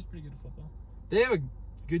Peters, though, he's pretty good at football. They have a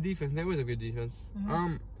good defense. They always have a good defense.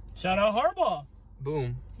 Mm-hmm. Shout out Harbaugh.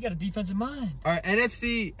 Boom. He got a defensive mind. All right,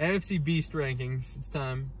 NFC bEAST rankings. It's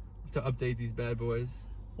time to update these bad boys.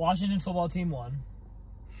 Washington football team 1.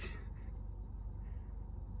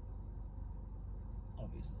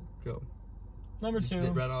 Obviously. Go. Number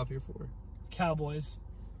 2. Right off your 4. Cowboys.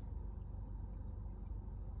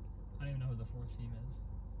 I don't even know who the 4th team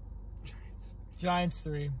is. Giants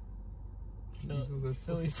 3.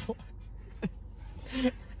 Philly 4.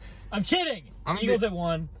 I'm kidding. Eagles at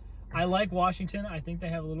 1. I like Washington. I think they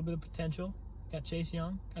have a little bit of potential. Got Chase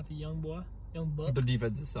Young. Got the young buck. The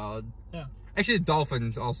defense is solid. Yeah. Actually, the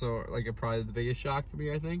Dolphins also like are probably the biggest shock to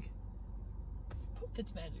me. I think. Put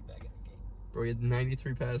Fitzmagic back in the game. Bro, he had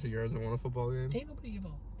 93 passing yards and won a football game. Ain't nobody give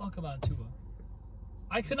a fuck about Tua.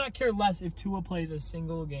 I could not care less if Tua plays a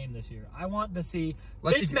single game this year. I want to see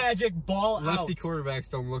Fitzmagic ball out. Lefty quarterbacks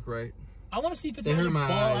don't look right. I want to see Fitzmagic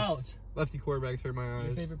ball out. Lefty quarterbacks hurt my eyes.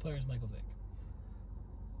 Your favorite player is Michael Vick.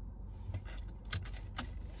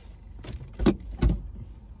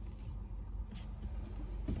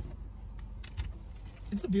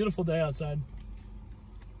 It's a beautiful day outside.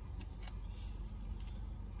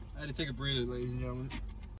 I had to take a breather, ladies and gentlemen.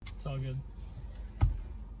 It's all good.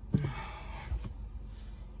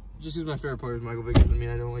 Just because my favorite player is Michael Vick doesn't mean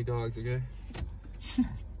I don't like dogs, okay?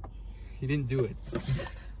 He didn't do it.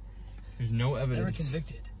 There's no evidence. Never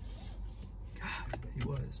convicted. God, he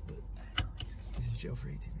was, but he's in jail for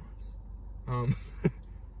 18 months.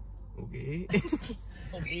 Okay.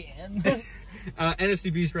 Okay, and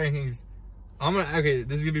NFC bEAST rankings. Okay,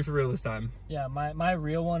 this is gonna be for real this time. Yeah, my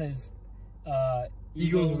real one is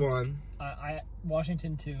Eagles 1.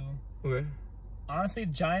 Washington 2. Okay. Honestly,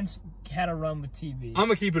 Giants had a run with TB. I'm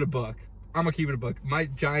gonna keep it a buck. My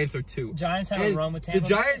Giants are 2. Giants had a run with Tampa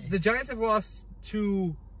Bay. The Giants have lost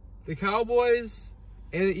to the Cowboys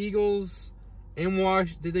and the Eagles and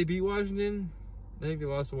Did they beat Washington? I think they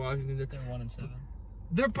lost to Washington. They're 1-7.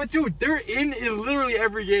 They're in literally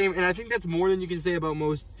every game, and I think that's more than you can say about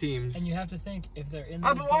most teams. And you have to think, if they're in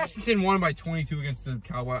but Washington won by 22 against the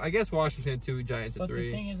Cowboys. I guess Washington at 2, Giants at 3. But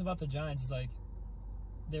the thing is about the Giants is, like,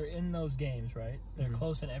 they're in those games, right? They're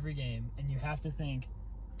close in every game, and you have to think,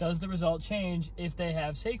 does the result change if they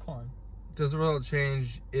have Saquon? Does the result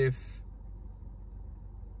change if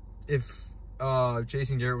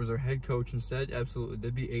Jason Garrett was their head coach instead? Absolutely.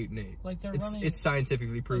 They'd be 8-8. Like it's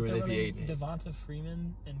scientifically proven they'd be 8-8. Devonta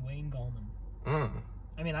Freeman and Wayne Gallman.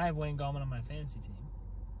 I mean, I have Wayne Gallman on my fantasy team.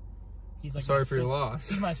 He's like sorry for your loss.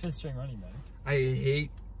 He's my 5th string running back. I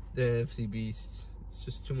hate the NFC Beast. It's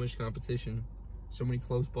just too much competition. So many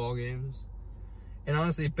close ball games. And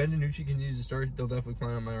honestly, if Ben Dinucci continues to start, they'll definitely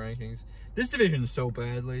climb on my rankings. This division is so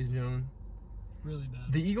bad, ladies and gentlemen. Really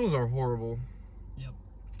bad. The Eagles are horrible. Yep.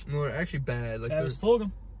 No, they're actually bad. Like Travis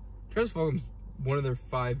Fulgham. Travis Fulgham's one of their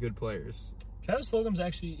 5 good players. Travis Fulgham's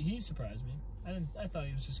actually, he surprised me. I thought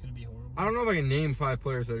he was just going to be horrible. I don't know if I can name 5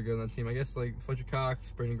 players that are good on that team. I guess like Fletcher Cox,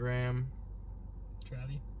 Brandon Graham,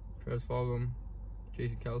 Travis Fulgham,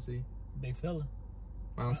 Jason Kelsey, big fella.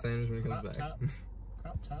 Miles Sanders when he comes back.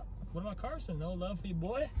 Crop top. What about Carson? No love for you,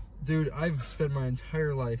 boy? Dude, I've spent my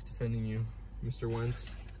entire life defending you, Mr. Wentz.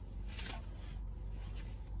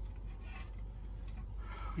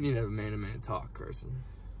 We need to have a man-to-man talk, Carson.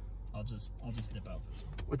 I'll just dip out for this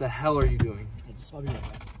one. What the hell are you doing? I'll be right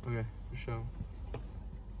back. Okay, for sure.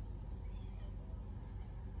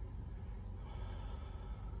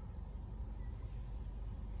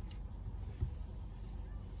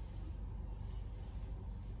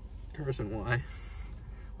 Carson, why?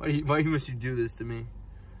 Why must you do this to me?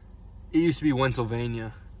 It used to be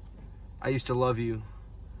Pennsylvania. I used to love you.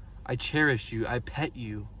 I cherished you. I pet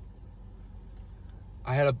you.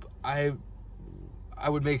 I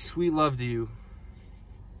would make sweet love to you.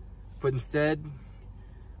 But instead,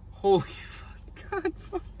 holy fuck, God.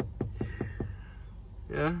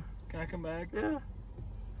 Yeah? Can I come back? Yeah.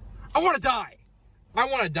 I want to die. I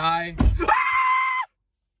want to die. I just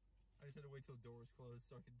had to wait till the door was closed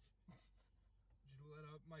so I could just let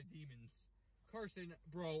out my demons. Carson,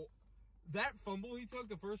 bro, that fumble he took,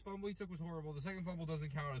 the first fumble he took was horrible. The second fumble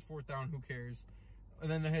doesn't count as 4th down. Who cares? And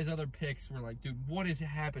then his other picks were like, dude, what is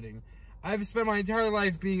happening? I've spent my entire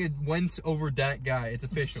life being a Wentz over Dak guy. It's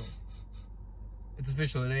official. It's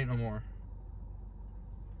official. It ain't no more.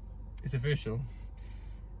 It's official.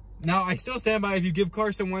 Now, I still stand by if you give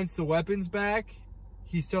Carson Wentz the weapons back,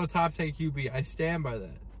 he's still a top 10 QB. I stand by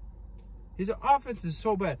that. His offense is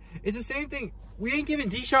so bad. It's the same thing. We ain't giving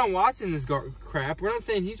Deshaun Watson this crap. We're not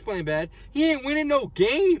saying he's playing bad. He ain't winning no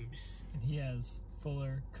games. And he has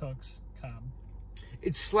Fuller, Cooks, Cobb.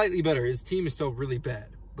 It's slightly better. His team is still really bad.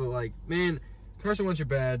 But, like, man, Carson Wentz are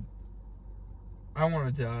bad. I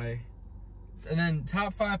want to die. And then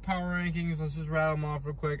top 5 power rankings. Let's just rattle them off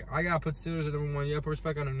real quick. I got to put Steelers at number 1. You got to put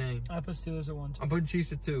respect on their name. I put Steelers at 1, too. I'm putting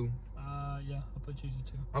Chiefs at 2. Yeah, I'll put Chiefs at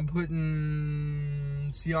 2. I'm putting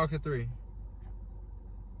Seahawks at 3.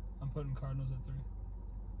 I'm putting Cardinals at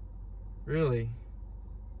 3. Really?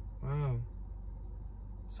 Wow.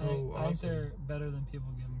 So I think they're better than people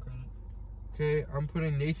give them credit. Okay, I'm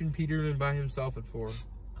putting Nathan Peterman by himself at 4.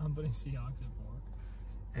 I'm putting Seahawks at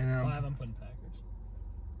 4. And 5, I'm putting Packers.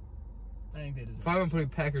 I think they deserve 5, I'm putting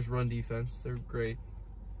Packers run defense. They're great.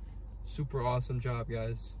 Super awesome job,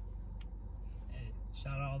 guys. Hey,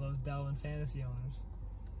 shout out all those Delvin fantasy owners.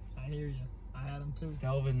 I hear you. I had him too.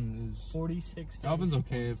 Delvin is 46. Delvin's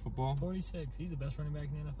okay at football. 46. He's the best running back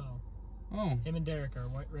in the NFL. Oh. Him and Derrick are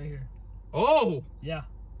right here. Oh. Yeah.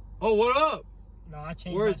 Oh, what up? No, I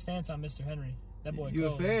changed my stance on Mr. Henry. That boy. You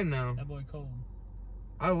cold. a fan now? That boy cold.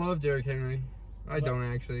 I love Derrick Henry. I don't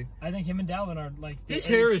actually. I think him and Dalvin are like. His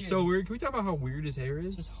hair is so weird. Can we talk about how weird his hair is?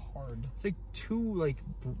 It's just hard. It's like 2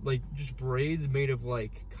 like just braids made of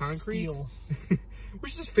like concrete. Steel.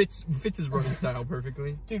 Which just fits his running style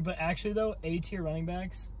perfectly. Dude, but actually though, A-tier running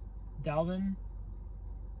backs, Dalvin,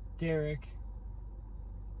 Derrick.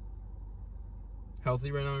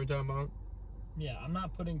 Healthy right now you're talking about? Yeah, I'm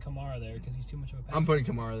not putting Kamara there because he's too much of a pass. I'm putting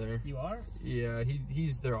Kamara there. You are? Yeah,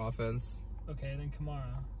 he's their offense. Okay, then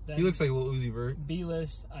Kamara. Then he looks like a little Uzi Vert.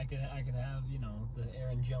 B-list, I could have, you know, the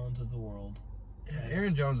Aaron Jones of the world. Yeah,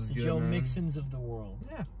 Aaron Jones is the good, Joe man. Mixons of the world.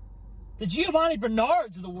 Yeah. The Giovanni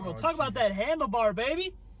Bernards of the world. Oh, Talk about that handlebar,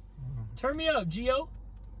 baby. Turn me up, Gio.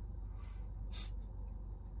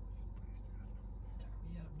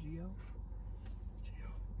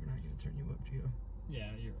 Yeah,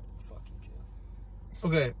 you're right. Fuck you, Joe.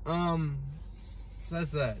 Okay, so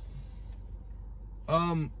that's that.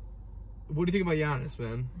 What do you think about Giannis,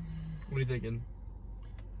 man? What are you thinking?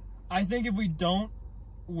 I think if we don't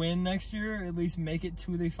win next year, at least make it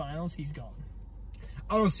to the finals, he's gone.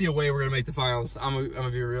 I don't see a way we're gonna make the finals. I'm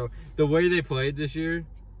gonna be real. The way they played this year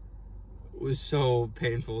was so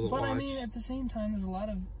painful to watch. But I mean, at the same time, there's a lot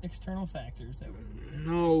of external factors that would.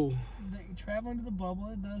 No. Traveling to the bubble,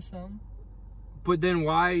 it does some. But then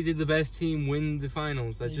why did the best team win the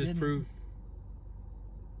finals? That just proved.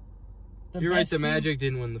 You're right. The Magic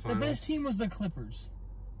didn't win the finals. The best team was the Clippers.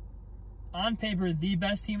 On paper, the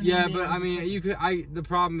best team in the Yeah, NBA but I mean, Clippers. you could. The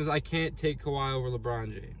problem is I can't take Kawhi over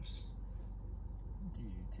LeBron James. Do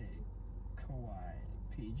you take Kawhi,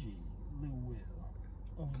 PG, Lou Will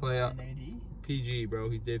over Playoff. AD? PG, bro.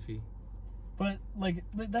 He's diffy. But like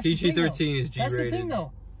that's PG-13 the thing, is G-rated. That's the thing,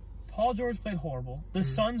 though. Paul George played horrible. The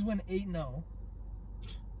Suns went 8-0.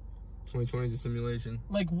 2020 is a simulation.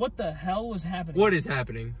 Like, what the hell was happening? What is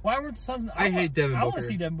happening? Why weren't the Suns? I hate Devin Booker. I want to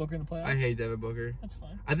see Devin Booker in the playoffs. I hate Devin Booker. That's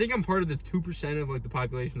fine. I think I'm part of the 2% of like the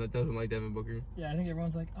population that doesn't like Devin Booker. Yeah, I think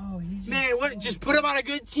everyone's like, oh, he's just Man, what? Just put him on a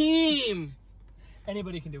good team.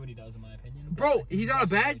 Anybody can do what he does, in my opinion. Bro, he's on a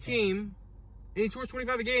bad team, and he scores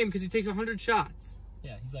 25 a game because he takes 100 shots.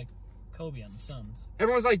 Yeah, he's like Kobe on the Suns.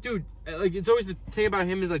 Everyone's like, dude, like it's always the thing about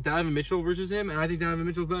him is like Donovan Mitchell versus him, and I think Donovan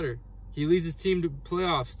Mitchell's better. He leads his team to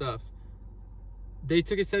playoff stuff. They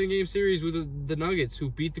took a 7-game series with the Nuggets,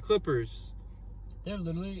 who beat the Clippers. Their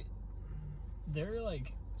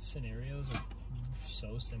like scenarios are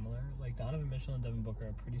so similar. Like Donovan Mitchell and Devin Booker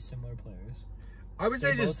are pretty similar players. I would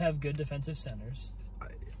say they both have good defensive centers.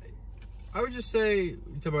 I would just say, you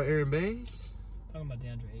talking about Aaron Baines? Talking about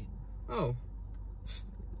DeAndre Ayton. Oh,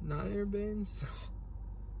 not Aaron Baines.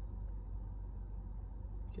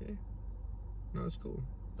 Okay, no, it's cool.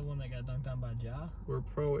 The one that got dunked on by Ja. We're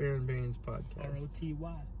pro Aaron Baines podcast. ROTY.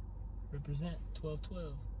 Represent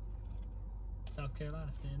 12-12. South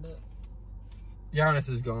Carolina, stand up. Giannis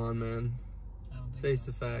is gone, man. I don't think Face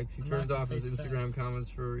so. the facts. He I'm turns not gonna off his face the Instagram facts. comments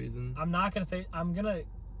for a reason. I'm not gonna face. I'm gonna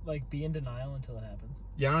like be in denial until it happens.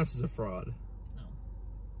 Giannis is a fraud. No,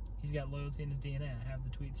 he's got loyalty in his DNA. I have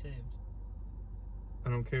the tweet saved. I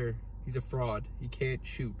don't care. He's a fraud. He can't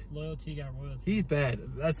shoot. Loyalty got royalty. He's bad.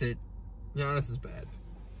 That's it. Giannis is bad.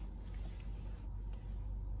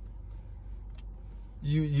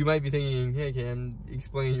 You might be thinking, hey Cam,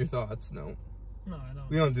 explain your thoughts. No, I don't.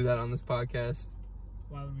 we don't do that on this podcast.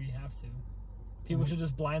 Why would we have to? People should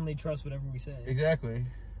just blindly trust whatever we say. Exactly.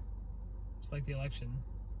 It's like the election.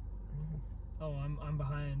 Oh, I'm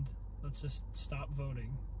behind. Let's just stop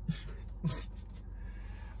voting.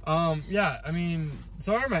 Yeah, I mean,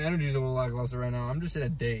 sorry my energy's a little lackluster right now. I'm just in a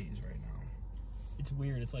daze right now. It's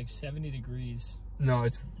weird. It's like 70 degrees. No,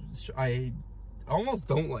 I almost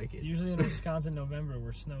don't like it. Usually in Wisconsin, November,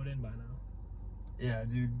 we're snowed in by now. Yeah,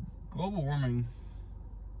 dude. Global warming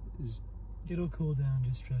is... It'll cool down,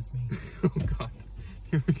 just trust me. Oh, God.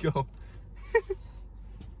 Here we go.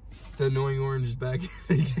 The annoying orange is back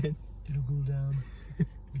again. It'll cool down.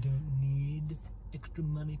 We don't need extra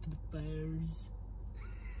money for the fires.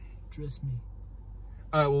 Trust me.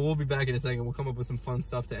 All right, well, we'll be back in a second. We'll come up with some fun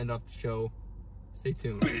stuff to end off the show. Stay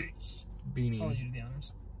tuned. Beanie. I'll you do the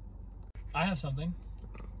honors. I have something.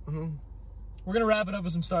 Uh-huh. We're going to wrap it up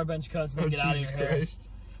with some Star Bench Cuts and then get out of Jesus here. Christ.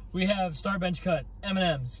 We have Star Bench Cut,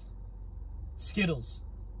 M&M's, Skittles,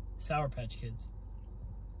 Sour Patch Kids.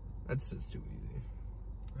 That's just too easy.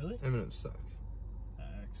 Really? M&M's sucks.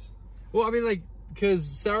 Facts. Well, I mean, like,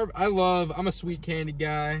 because I'm a sweet candy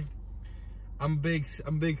guy. I'm big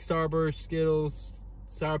Starburst, Skittles,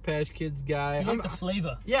 Sour Patch Kids guy. You like the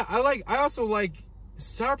flavor. Yeah, I also like,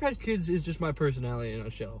 Sour Patch Kids is just my personality in a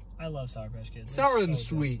shell. I love Sour Patch Kids. Sour They're than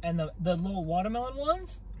so sweet. good. And the little watermelon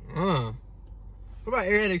ones? What about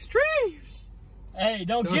Airhead Extremes? Hey,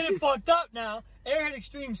 don't get it fucked up now. Airhead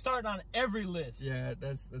Extremes starting on every list. Yeah,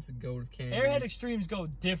 that's a goat of candy. Airhead Extremes go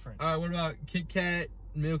different. All right, what about Kit Kat,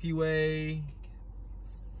 Milky Way,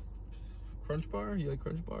 Crunch Bar? You like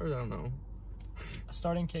Crunch Bars? I don't know.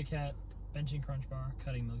 Starting Kit Kat, benching Crunch Bar,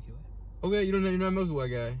 cutting Milky Way. Okay, you're not a Milky Way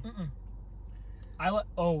guy. I like.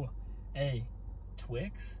 Hey,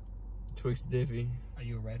 Twix. Twix Diffy. Are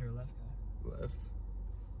you a right or a left guy? Left.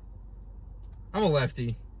 I'm a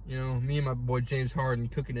lefty. You know, me and my boy James Harden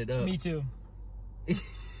cooking it up. Me too.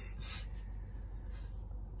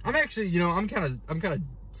 I'm actually, I'm kind of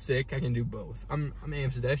sick. I can do both. I'm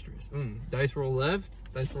ambidextrous. Dice roll left,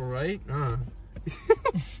 dice roll right.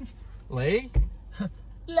 Lay.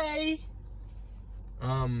 Lay.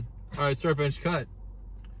 All right, Star Bench Cut.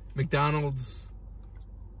 McDonald's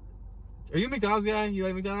Are you a McDonald's guy? You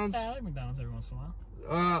like McDonald's? Yeah, I like McDonald's every once in a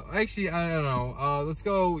while. Actually, I don't know. Let's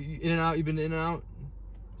go In-N-Out. You've been to In-N-Out?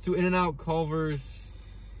 Let's do In-N-Out, Culver's,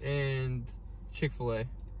 and Chick-fil-A.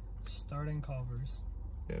 Starting Culver's.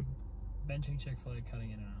 Okay. Benching Chick-fil-A,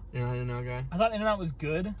 cutting In-N-Out. You're not an In-N-Out guy? I thought In-N-Out was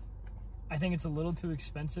good. I think it's a little too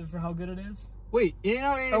expensive for how good it is. Wait,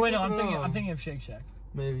 In-N-Out ain't... Oh wait, no, I'm thinking of Shake Shack.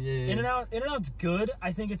 Maybe, yeah. In-N-Out's good.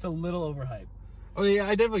 I think it's a little overhyped. Oh yeah,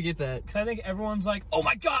 I definitely get that. Because I think everyone's like, oh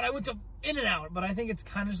my god, I went to In-N-Out. But I think it's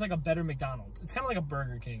kind of just like a better McDonald's. It's kind of like a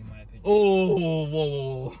Burger King in my opinion. Oh,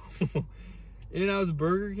 whoa. In-N-Out's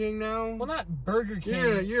Burger King now? Well, not Burger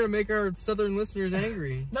King. You're gonna make our southern listeners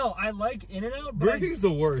angry. No, I like In-N-Out, but Burger King's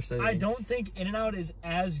the worst, I think. I don't think In-N-Out is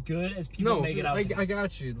as good as people make it out to be. I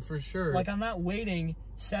got you, for sure. Like, I'm not waiting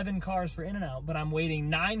 7 cars for In-N-Out, but I'm waiting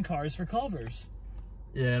 9 cars for Culver's.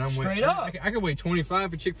 Yeah, and I'm straight up. I could wait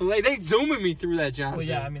 25 for Chick-fil-A. They zooming me through that, Johnson. Well,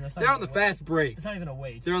 yeah, I mean, that's not. They're on the fast break. It's not even a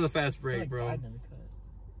wait. They're on the fast break, like bro. Biden in the cut.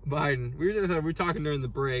 Biden. We were talking during the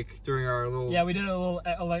break, during our little. Yeah, we did a little.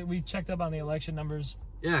 We checked up on the election numbers.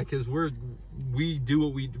 Yeah, because we do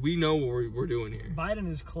what we know what we're doing here.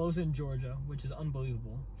 Biden is close in Georgia, which is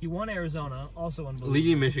unbelievable. He won Arizona, also unbelievable.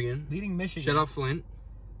 Leading Michigan. Shut up, Flint.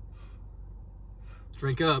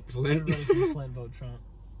 Drink up, Flint. Everybody from Flint vote Trump.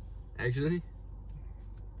 Actually.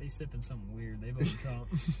 They sipping something weird. They voted Trump.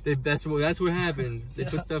 That's what happened. They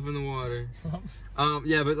put stuff in the water.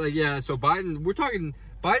 Yeah, but so Biden,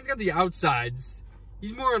 Biden's got the outsides.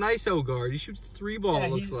 He's more an ISO guard. He shoots the 3-ball,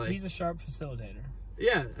 looks like. He's a sharp facilitator.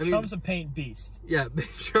 Yeah, I mean, Trump's a paint beast. Yeah,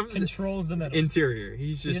 Trump's controls the middle. Interior.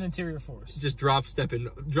 He's an interior force. Just drop stepping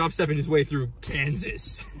his way through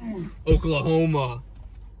Kansas, Oklahoma.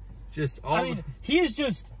 Just all. I mean, he's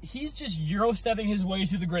just Euro stepping his way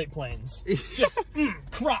through the Great Plains. Just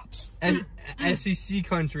crops. And FCC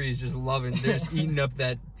countries just loving. They're just eating up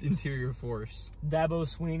that interior force. Dabo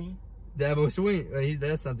Sweeney.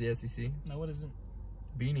 That's not the SEC. No, what is it?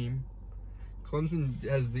 Beanie. Clemson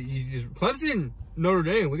has the easiest. Clemson, Notre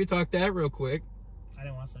Dame. We could talk that real quick. I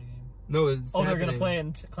didn't watch that game. No, it's they're gonna play,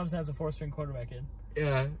 and Clemson has a 4-string quarterback in.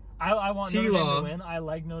 Yeah. I want Notre Dame to win. I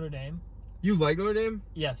like Notre Dame. You like Notre Dame?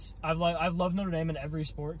 Yes, I've loved Notre Dame in every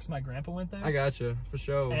sport because my grandpa went there. I gotcha, for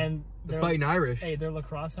sure. And the Fighting Irish. Hey, their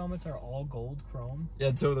lacrosse helmets are all gold chrome.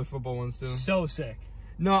 Yeah, so are the football ones too. So sick.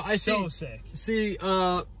 No, sick. See,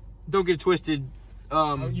 don't get twisted.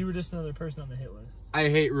 You were just another person on the hit list. I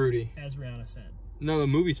hate Rudy. As Rihanna said. No, the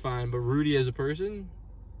movie's fine, but Rudy as a person,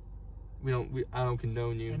 I don't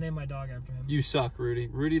condone you. I named my dog after him. You suck, Rudy.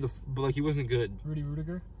 Rudy, he wasn't good. Rudy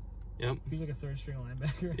Rudiger. Yep. He's like a 3rd-string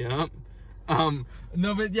linebacker. Yep.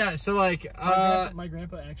 No, but yeah, so my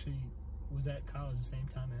grandpa actually was at college the same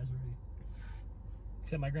time as Rudy.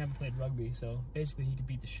 Except my grandpa played rugby, so basically he could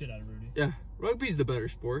beat the shit out of Rudy. Yeah, rugby's the better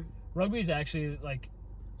sport. Rugby's actually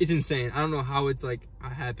it's insane. I don't know how it's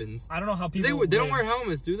happens. I don't know how people. They don't wear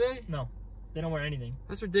helmets, do they? No, they don't wear anything.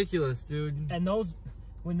 That's ridiculous, dude. And those,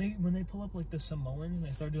 when they pull up the Samoans and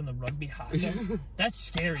they start doing the rugby hockey, that's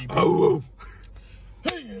scary, bro. Oh.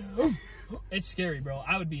 Hey, it's scary, bro.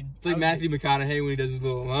 I would be. It's like Matthew McConaughey when he does his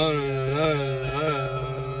little.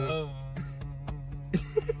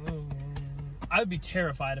 I would be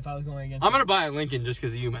terrified if I was going against. I'm gonna buy a Lincoln just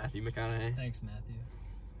because of you, Matthew McConaughey. Thanks, Matthew.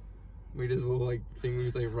 Where he does a little thing where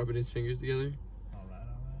he's rubbing his fingers together.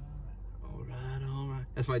 All right.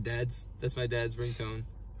 That's my dad's ringtone.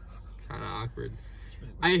 Kind of awkward.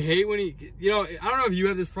 Really I hate when he. I don't know if you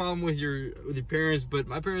have this problem with your parents, but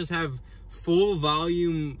my parents have full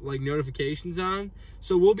volume notifications on,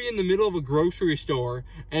 so we'll be in the middle of a grocery store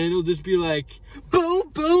and it'll just be boom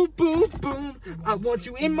boom boom boom, I want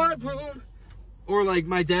you in my room. Or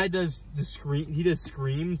my dad does the scream. He does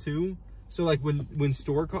scream too, so when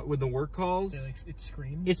the work calls, it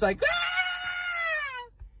screams. It's ah!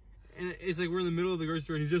 And it's we're in the middle of the grocery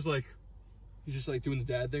store and he's just doing the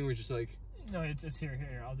dad thing where he's just no, it's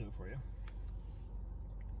here, I'll do it for you.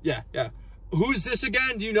 Yeah. Who's this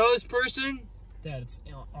again? Do you know this person? Dad, it's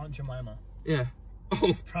Aunt Jemima. Yeah.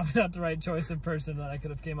 Oh. Probably not the right choice of person that I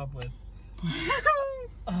could have came up with.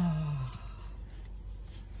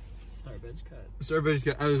 Starbedge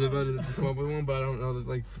cut. I was about to come up with one, but I don't know.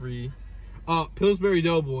 There's 3. Pillsbury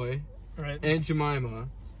Doughboy. Right. Aunt Jemima.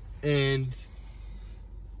 And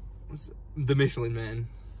the Michelin Man.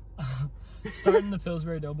 Starting the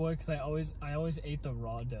Pillsbury Doughboy because I always ate the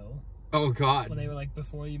raw dough. Oh God! When they were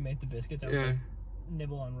before you make the biscuits, I would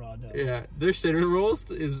nibble on raw dough. Yeah, their cinnamon rolls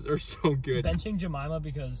are so good. Benching Jemima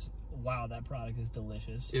because wow, that product is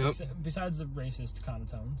delicious. Yep. Besides the racist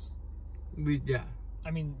connotones.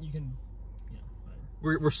 I mean, you can.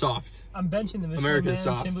 We're soft. I'm benching the Michelin America's Man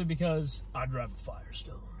soft. simply because I drive a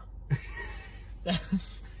Firestone.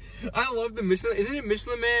 I love the Michelin. Isn't it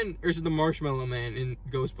Michelin Man or is it the Marshmallow Man in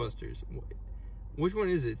Ghostbusters? Which one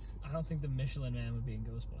is it? I don't think the Michelin Man would be in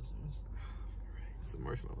Ghostbusters. It's the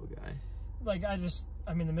Marshmallow guy. Like, I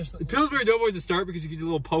mean, the Michelin... The Pillsbury Doughboy's a start because you get a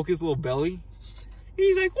little poke his little belly.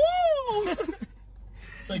 He's like, whoa!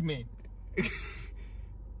 It's like me.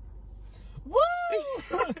 Woo!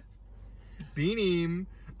 Beanie.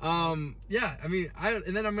 Yeah, I mean,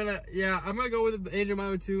 I'm gonna go with Aunt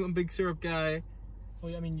Jemima too. I'm a big syrup guy.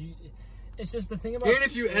 Well, I mean, it's just the thing about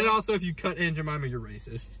and also if you cut Aunt Jemima, you're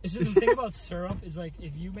racist. It's just the thing about syrup is like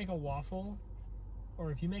if you make a waffle,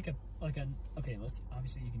 or if you make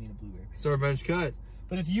obviously you can eat a blueberry. Syrup bench cut.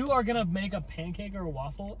 But if you are gonna make a pancake or a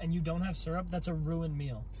waffle and you don't have syrup, that's a ruined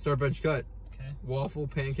meal. Syrup bench cut. Okay. Waffle,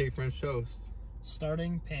 pancake, French toast.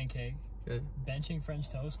 Starting pancake. Okay. Benching French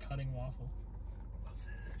toast, cutting waffle.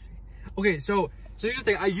 Okay, so here's the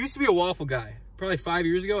thing. I used to be a waffle guy. Probably 5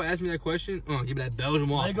 years ago, asked me that question. Oh, give me that Belgian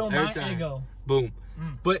waffle. Every time. Ego. Boom.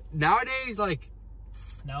 But nowadays,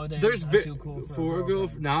 Nowadays, I'm too cool for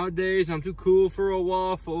nowadays, I'm too cool for a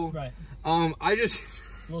waffle. Right. I just...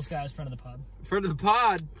 Little Sky's friend of the pod. Friend of the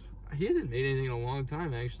pod. He hasn't made anything in a long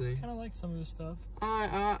time, actually. Kind of like some of his stuff.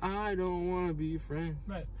 I don't want to be your friend.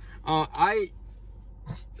 Right. I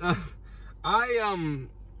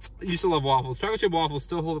used to love waffles. Chocolate chip waffles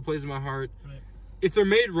still hold a place in my heart. Right. If they're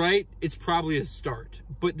made right, it's probably a start,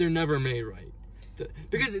 but they're never made right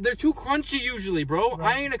because they're too crunchy usually, bro.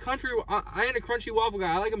 Right. I ain't a crunchy waffle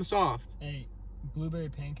guy. I like them soft. Hey, blueberry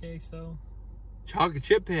pancakes though. Chocolate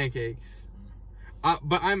chip pancakes.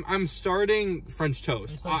 But I'm starting French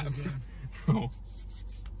toast. Bro.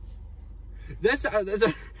 That's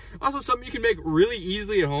also something you can make really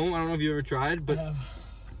easily at home. I don't know if you ever tried, but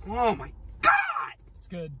oh my god, it's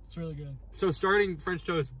good. It's really good. So starting French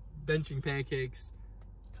toast, benching pancakes,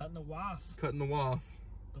 cutting the waff.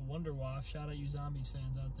 The Wonder Waff. Shout out you Zombies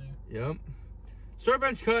fans out there. Yep. Start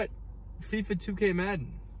bench cut. FIFA 2K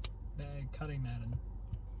Madden. Cutting Madden.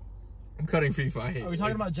 I'm cutting FIFA. I hate Are we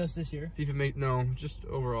talking about just this year? FIFA no, just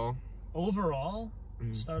overall. Overall?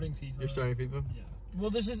 Starting FIFA. You're starting FIFA? Yeah.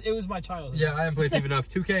 Well, it was my childhood. Yeah, I haven't played FIFA enough.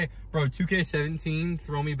 2K, bro, 2K17,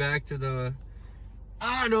 throw me back to the...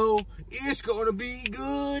 I know it's gonna be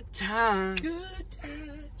good times. Good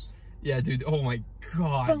times. Yeah, dude, oh my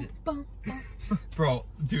god. Bum, bum, bum. Bro,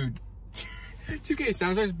 dude. 2K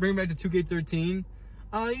soundtracks bring back to 2K13.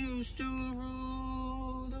 I used to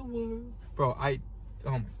rule the world. Bro,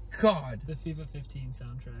 oh my god. The FIFA 15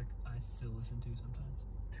 soundtrack I still listen to sometimes.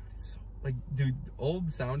 Dude, it's so dude, old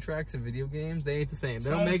soundtracks of video games, they ain't the same. They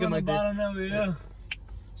don't make them like that.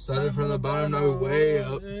 Started from the bottom, now we're way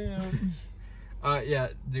up. Yeah,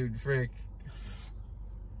 dude, frick.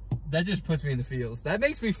 That just puts me in the feels. That's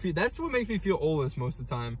what makes me feel oldest most of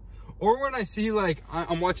the time. Or when I see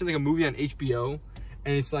I'm watching a movie on HBO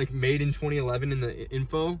and it's made in 2011 in the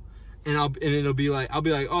info, and I'll be like,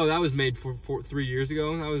 oh, that was made for 3 years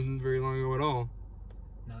ago. That wasn't very long ago at all.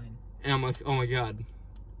 9. And I'm like, oh my god,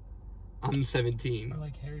 I'm 17. Or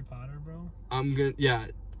like Harry Potter, bro. Yeah.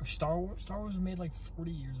 Or Star Wars. Star Wars was made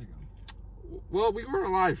 40 years ago. Well, we weren't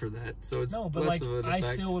alive for that, so it's no, but less of an effect.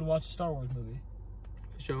 I still would watch a Star Wars movie.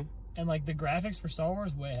 Show. And the graphics for Star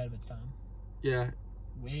Wars way ahead of its time. Yeah.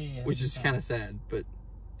 Way ahead. Which is kind of sad, but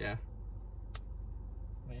yeah.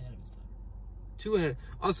 Way ahead of its time. Too ahead.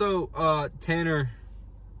 Also, Tanner,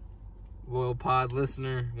 loyal pod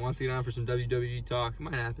listener, wants to get on for some WWE talk. It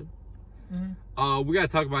might happen. We gotta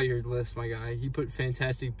talk about your list, my guy. He put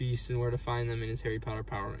Fantastic Beasts and where to find them in his Harry Potter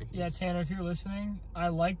power rankings. Yeah, Tanner, if you're listening, I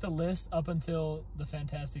like the list up until the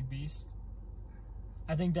Fantastic Beasts.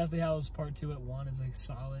 I think Deathly Hallows Part 2 at 1 is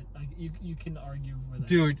solid. You can argue with that.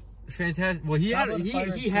 Dude, fantastic. Well, he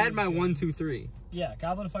had my 1, 2, 3. Yeah,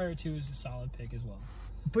 Goblet of Fire 2 is a solid pick as well.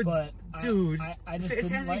 But dude, I just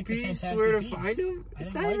didn't like the Fantastic where to Beasts. find him?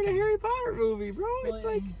 It's not even a Harry Potter movie, bro. Well,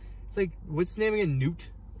 it's like what's his name again? Newt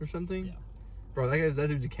or something? Yeah. Bro, that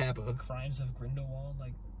dude's a Kappa. The Crimes of Grindelwald,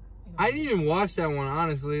 I didn't even watch that one,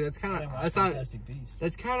 honestly. That's kind of Fantastic Beasts.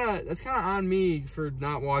 That's kind of on me for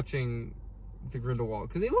not watching the Grindelwald,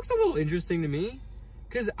 because it looks a little interesting to me.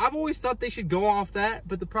 Because I've always thought they should go off that,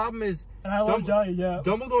 but the problem is, and I love Johnny, yeah.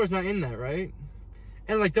 Dumbledore's not in that, right?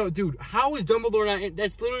 And dude, how is Dumbledore not in?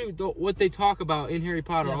 That's literally what they talk about in Harry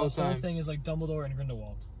Potter all the time. The whole thing is Dumbledore and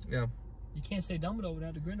Grindelwald. Yeah. You can't say Dumbledore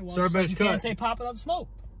without the Grindelwald. You can't say Pop without smoke.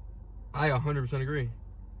 I 100% agree.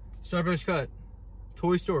 Starburst cut,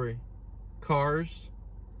 Toy Story, Cars,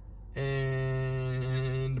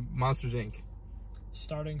 and Monsters Inc.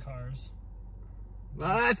 Starting Cars.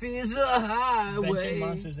 Life is a highway. Benching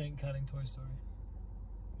Monsters Inc. Cutting Toy Story.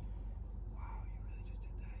 Wow, you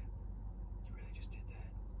really just did that.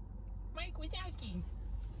 Mike Wazowski.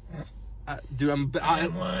 Dude,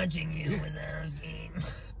 I'm watching you, Wazowski.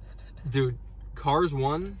 Dude, Cars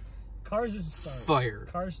 1. Cars is a start. Fire.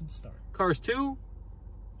 Cars should start. Cars 2.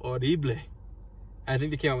 Horrible. I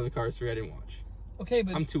think they came out with the Cars 3 I didn't watch. Okay,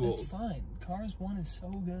 but I'm too old. It's fine. Cars 1 is so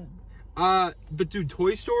good. But dude,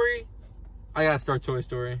 Toy Story. I gotta start Toy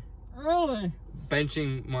Story. Really?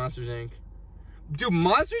 Benching Monsters Inc. Dude,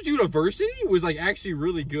 Monsters University was like actually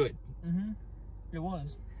really good. Mm-hmm. It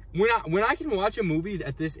was. When I can watch a movie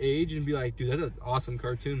at this age and be like, dude, that's an awesome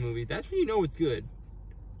cartoon movie. That's when you know it's good.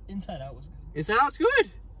 Inside Out was good. Inside Out's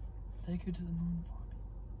good. Take her to the moon for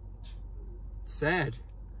me. Sad.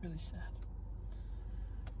 Really sad.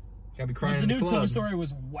 Gotta be crying. The in new the club. Toy Story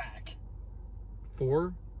was whack.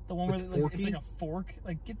 4? The one where like, it's like a fork.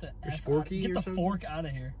 Like get the get the fork out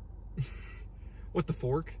of here. What, the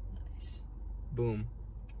fork? Nice. Boom.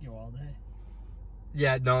 You all day.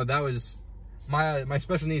 Yeah, no, that was my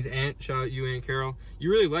special needs aunt. Shout out you, Aunt Carol. You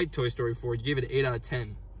really liked Toy Story 4. You gave it an 8 out of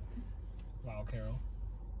 10. Wow, Carol.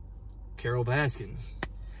 Carol Baskins.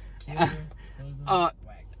 Whack.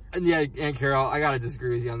 And yeah, Aunt Carol, I gotta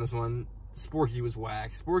disagree with you on this one. Sporky was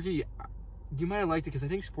whack. Sporky, you might have liked it because I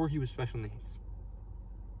think Sporky was special needs.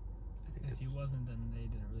 If he wasn't, then they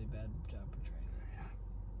did a really bad job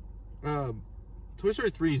portraying it. Toy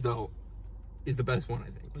Story 3's though is the best one, I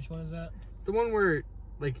think. Which one is that? It's the one where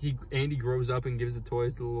like Andy grows up and gives the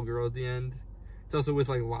toys to the little girl at the end. It's also with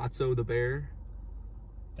like Lotso the bear.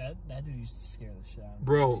 That dude used to scare the shit out of me.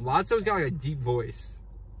 Bro, Lotso's got like a deep voice.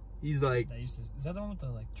 He's like, is that the one with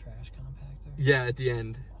the like trash compactor? Yeah, at the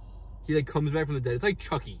end. He like comes back from the dead. It's like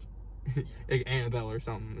Chucky. Like Annabelle or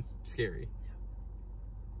something. It's scary.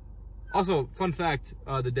 Also, fun fact,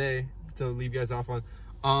 the day to leave you guys off on.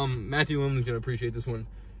 Matthew Lindland's gonna appreciate this one.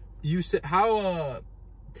 You said how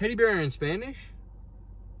teddy bear in Spanish?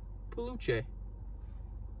 Peluche.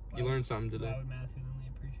 You learned something today. Why would Matthew Lindland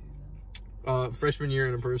appreciate that? Freshman year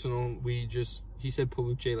in a personal, he said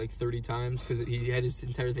Peluche like 30 times because he had his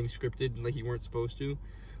entire thing scripted like he weren't supposed to.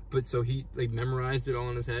 But so he like memorized it all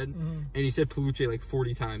in his head, and he said Peluche like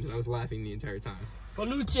 40 times, and I was laughing the entire time.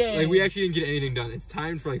 Peluche! Like we actually didn't get anything done. It's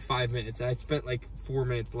timed for like 5 minutes, and I spent like 4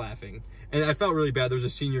 minutes laughing, and I felt really bad. There was a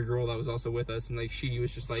senior girl that was also with us, and like she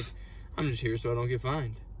was just like, "I'm just here so I don't get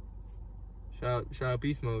fined." Shout out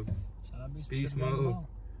Beast Mode. Shout out Beast Mode.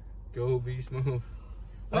 Go Beast Mode.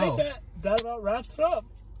 I think that about wraps it up.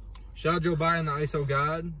 Shout out Joe Biden, the ISO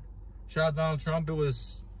God. Shout out Donald Trump. It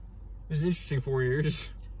was an interesting 4 years.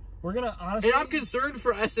 We're gonna honestly. And I'm concerned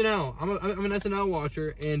for SNL. I'm an SNL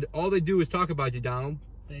watcher, and all they do is talk about you, Donald.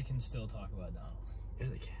 They can still talk about Donald. Yeah,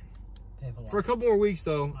 they can. They have for a couple more weeks,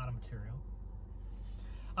 though. A lot of material.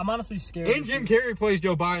 I'm honestly scared. And Jim Carrey plays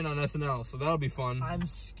Joe Biden on SNL, so that'll be fun. I'm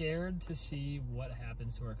scared to see what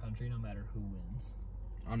happens to our country, no matter who wins.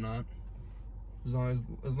 I'm not. As long as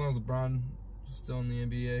LeBron is still in the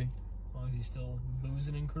NBA. As long as he's still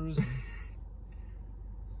boozing and cruising.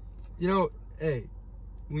 You know, hey.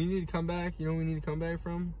 We need to come back. You know where we need to come back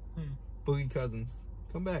from? Boogie Cousins.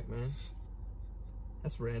 Come back, man.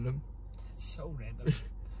 That's random. That's so random.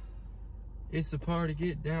 It's a party,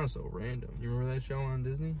 get down. So random. You remember that show on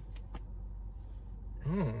Disney?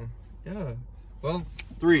 Oh, yeah. Well,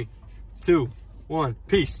 3, 2, 1.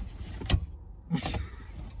 Peace.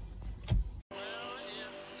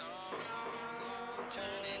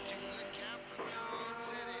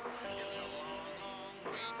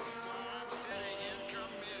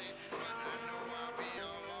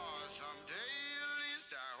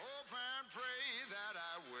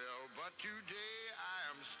 Today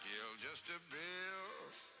I am still just a bill.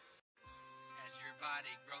 As your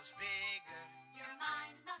body grows bigger, your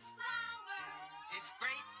mind must flower. It's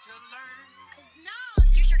great to learn. 'Cause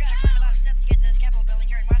knowledge. You sure gotta climb a lot of steps to get to this Capitol building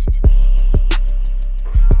here in Washington.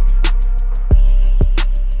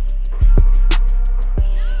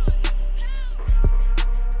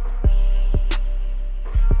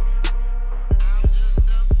 I'm just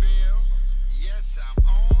a bill. Yes, I'm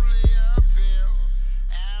only a bill.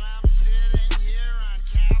 And I'm sitting here on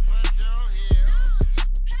Capitol Hill.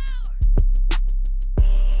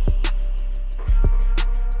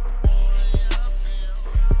 Only a bill.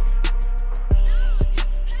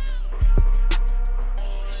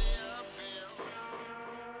 Only a bill.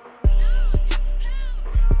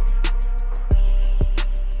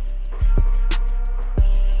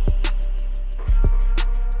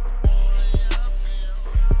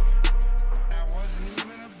 I wasn't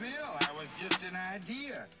even a bill. I was just an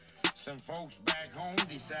idea. Some folks back home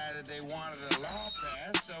decided they wanted a law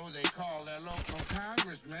passed, so they called their local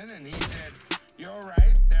congressman, and he said, "You're right.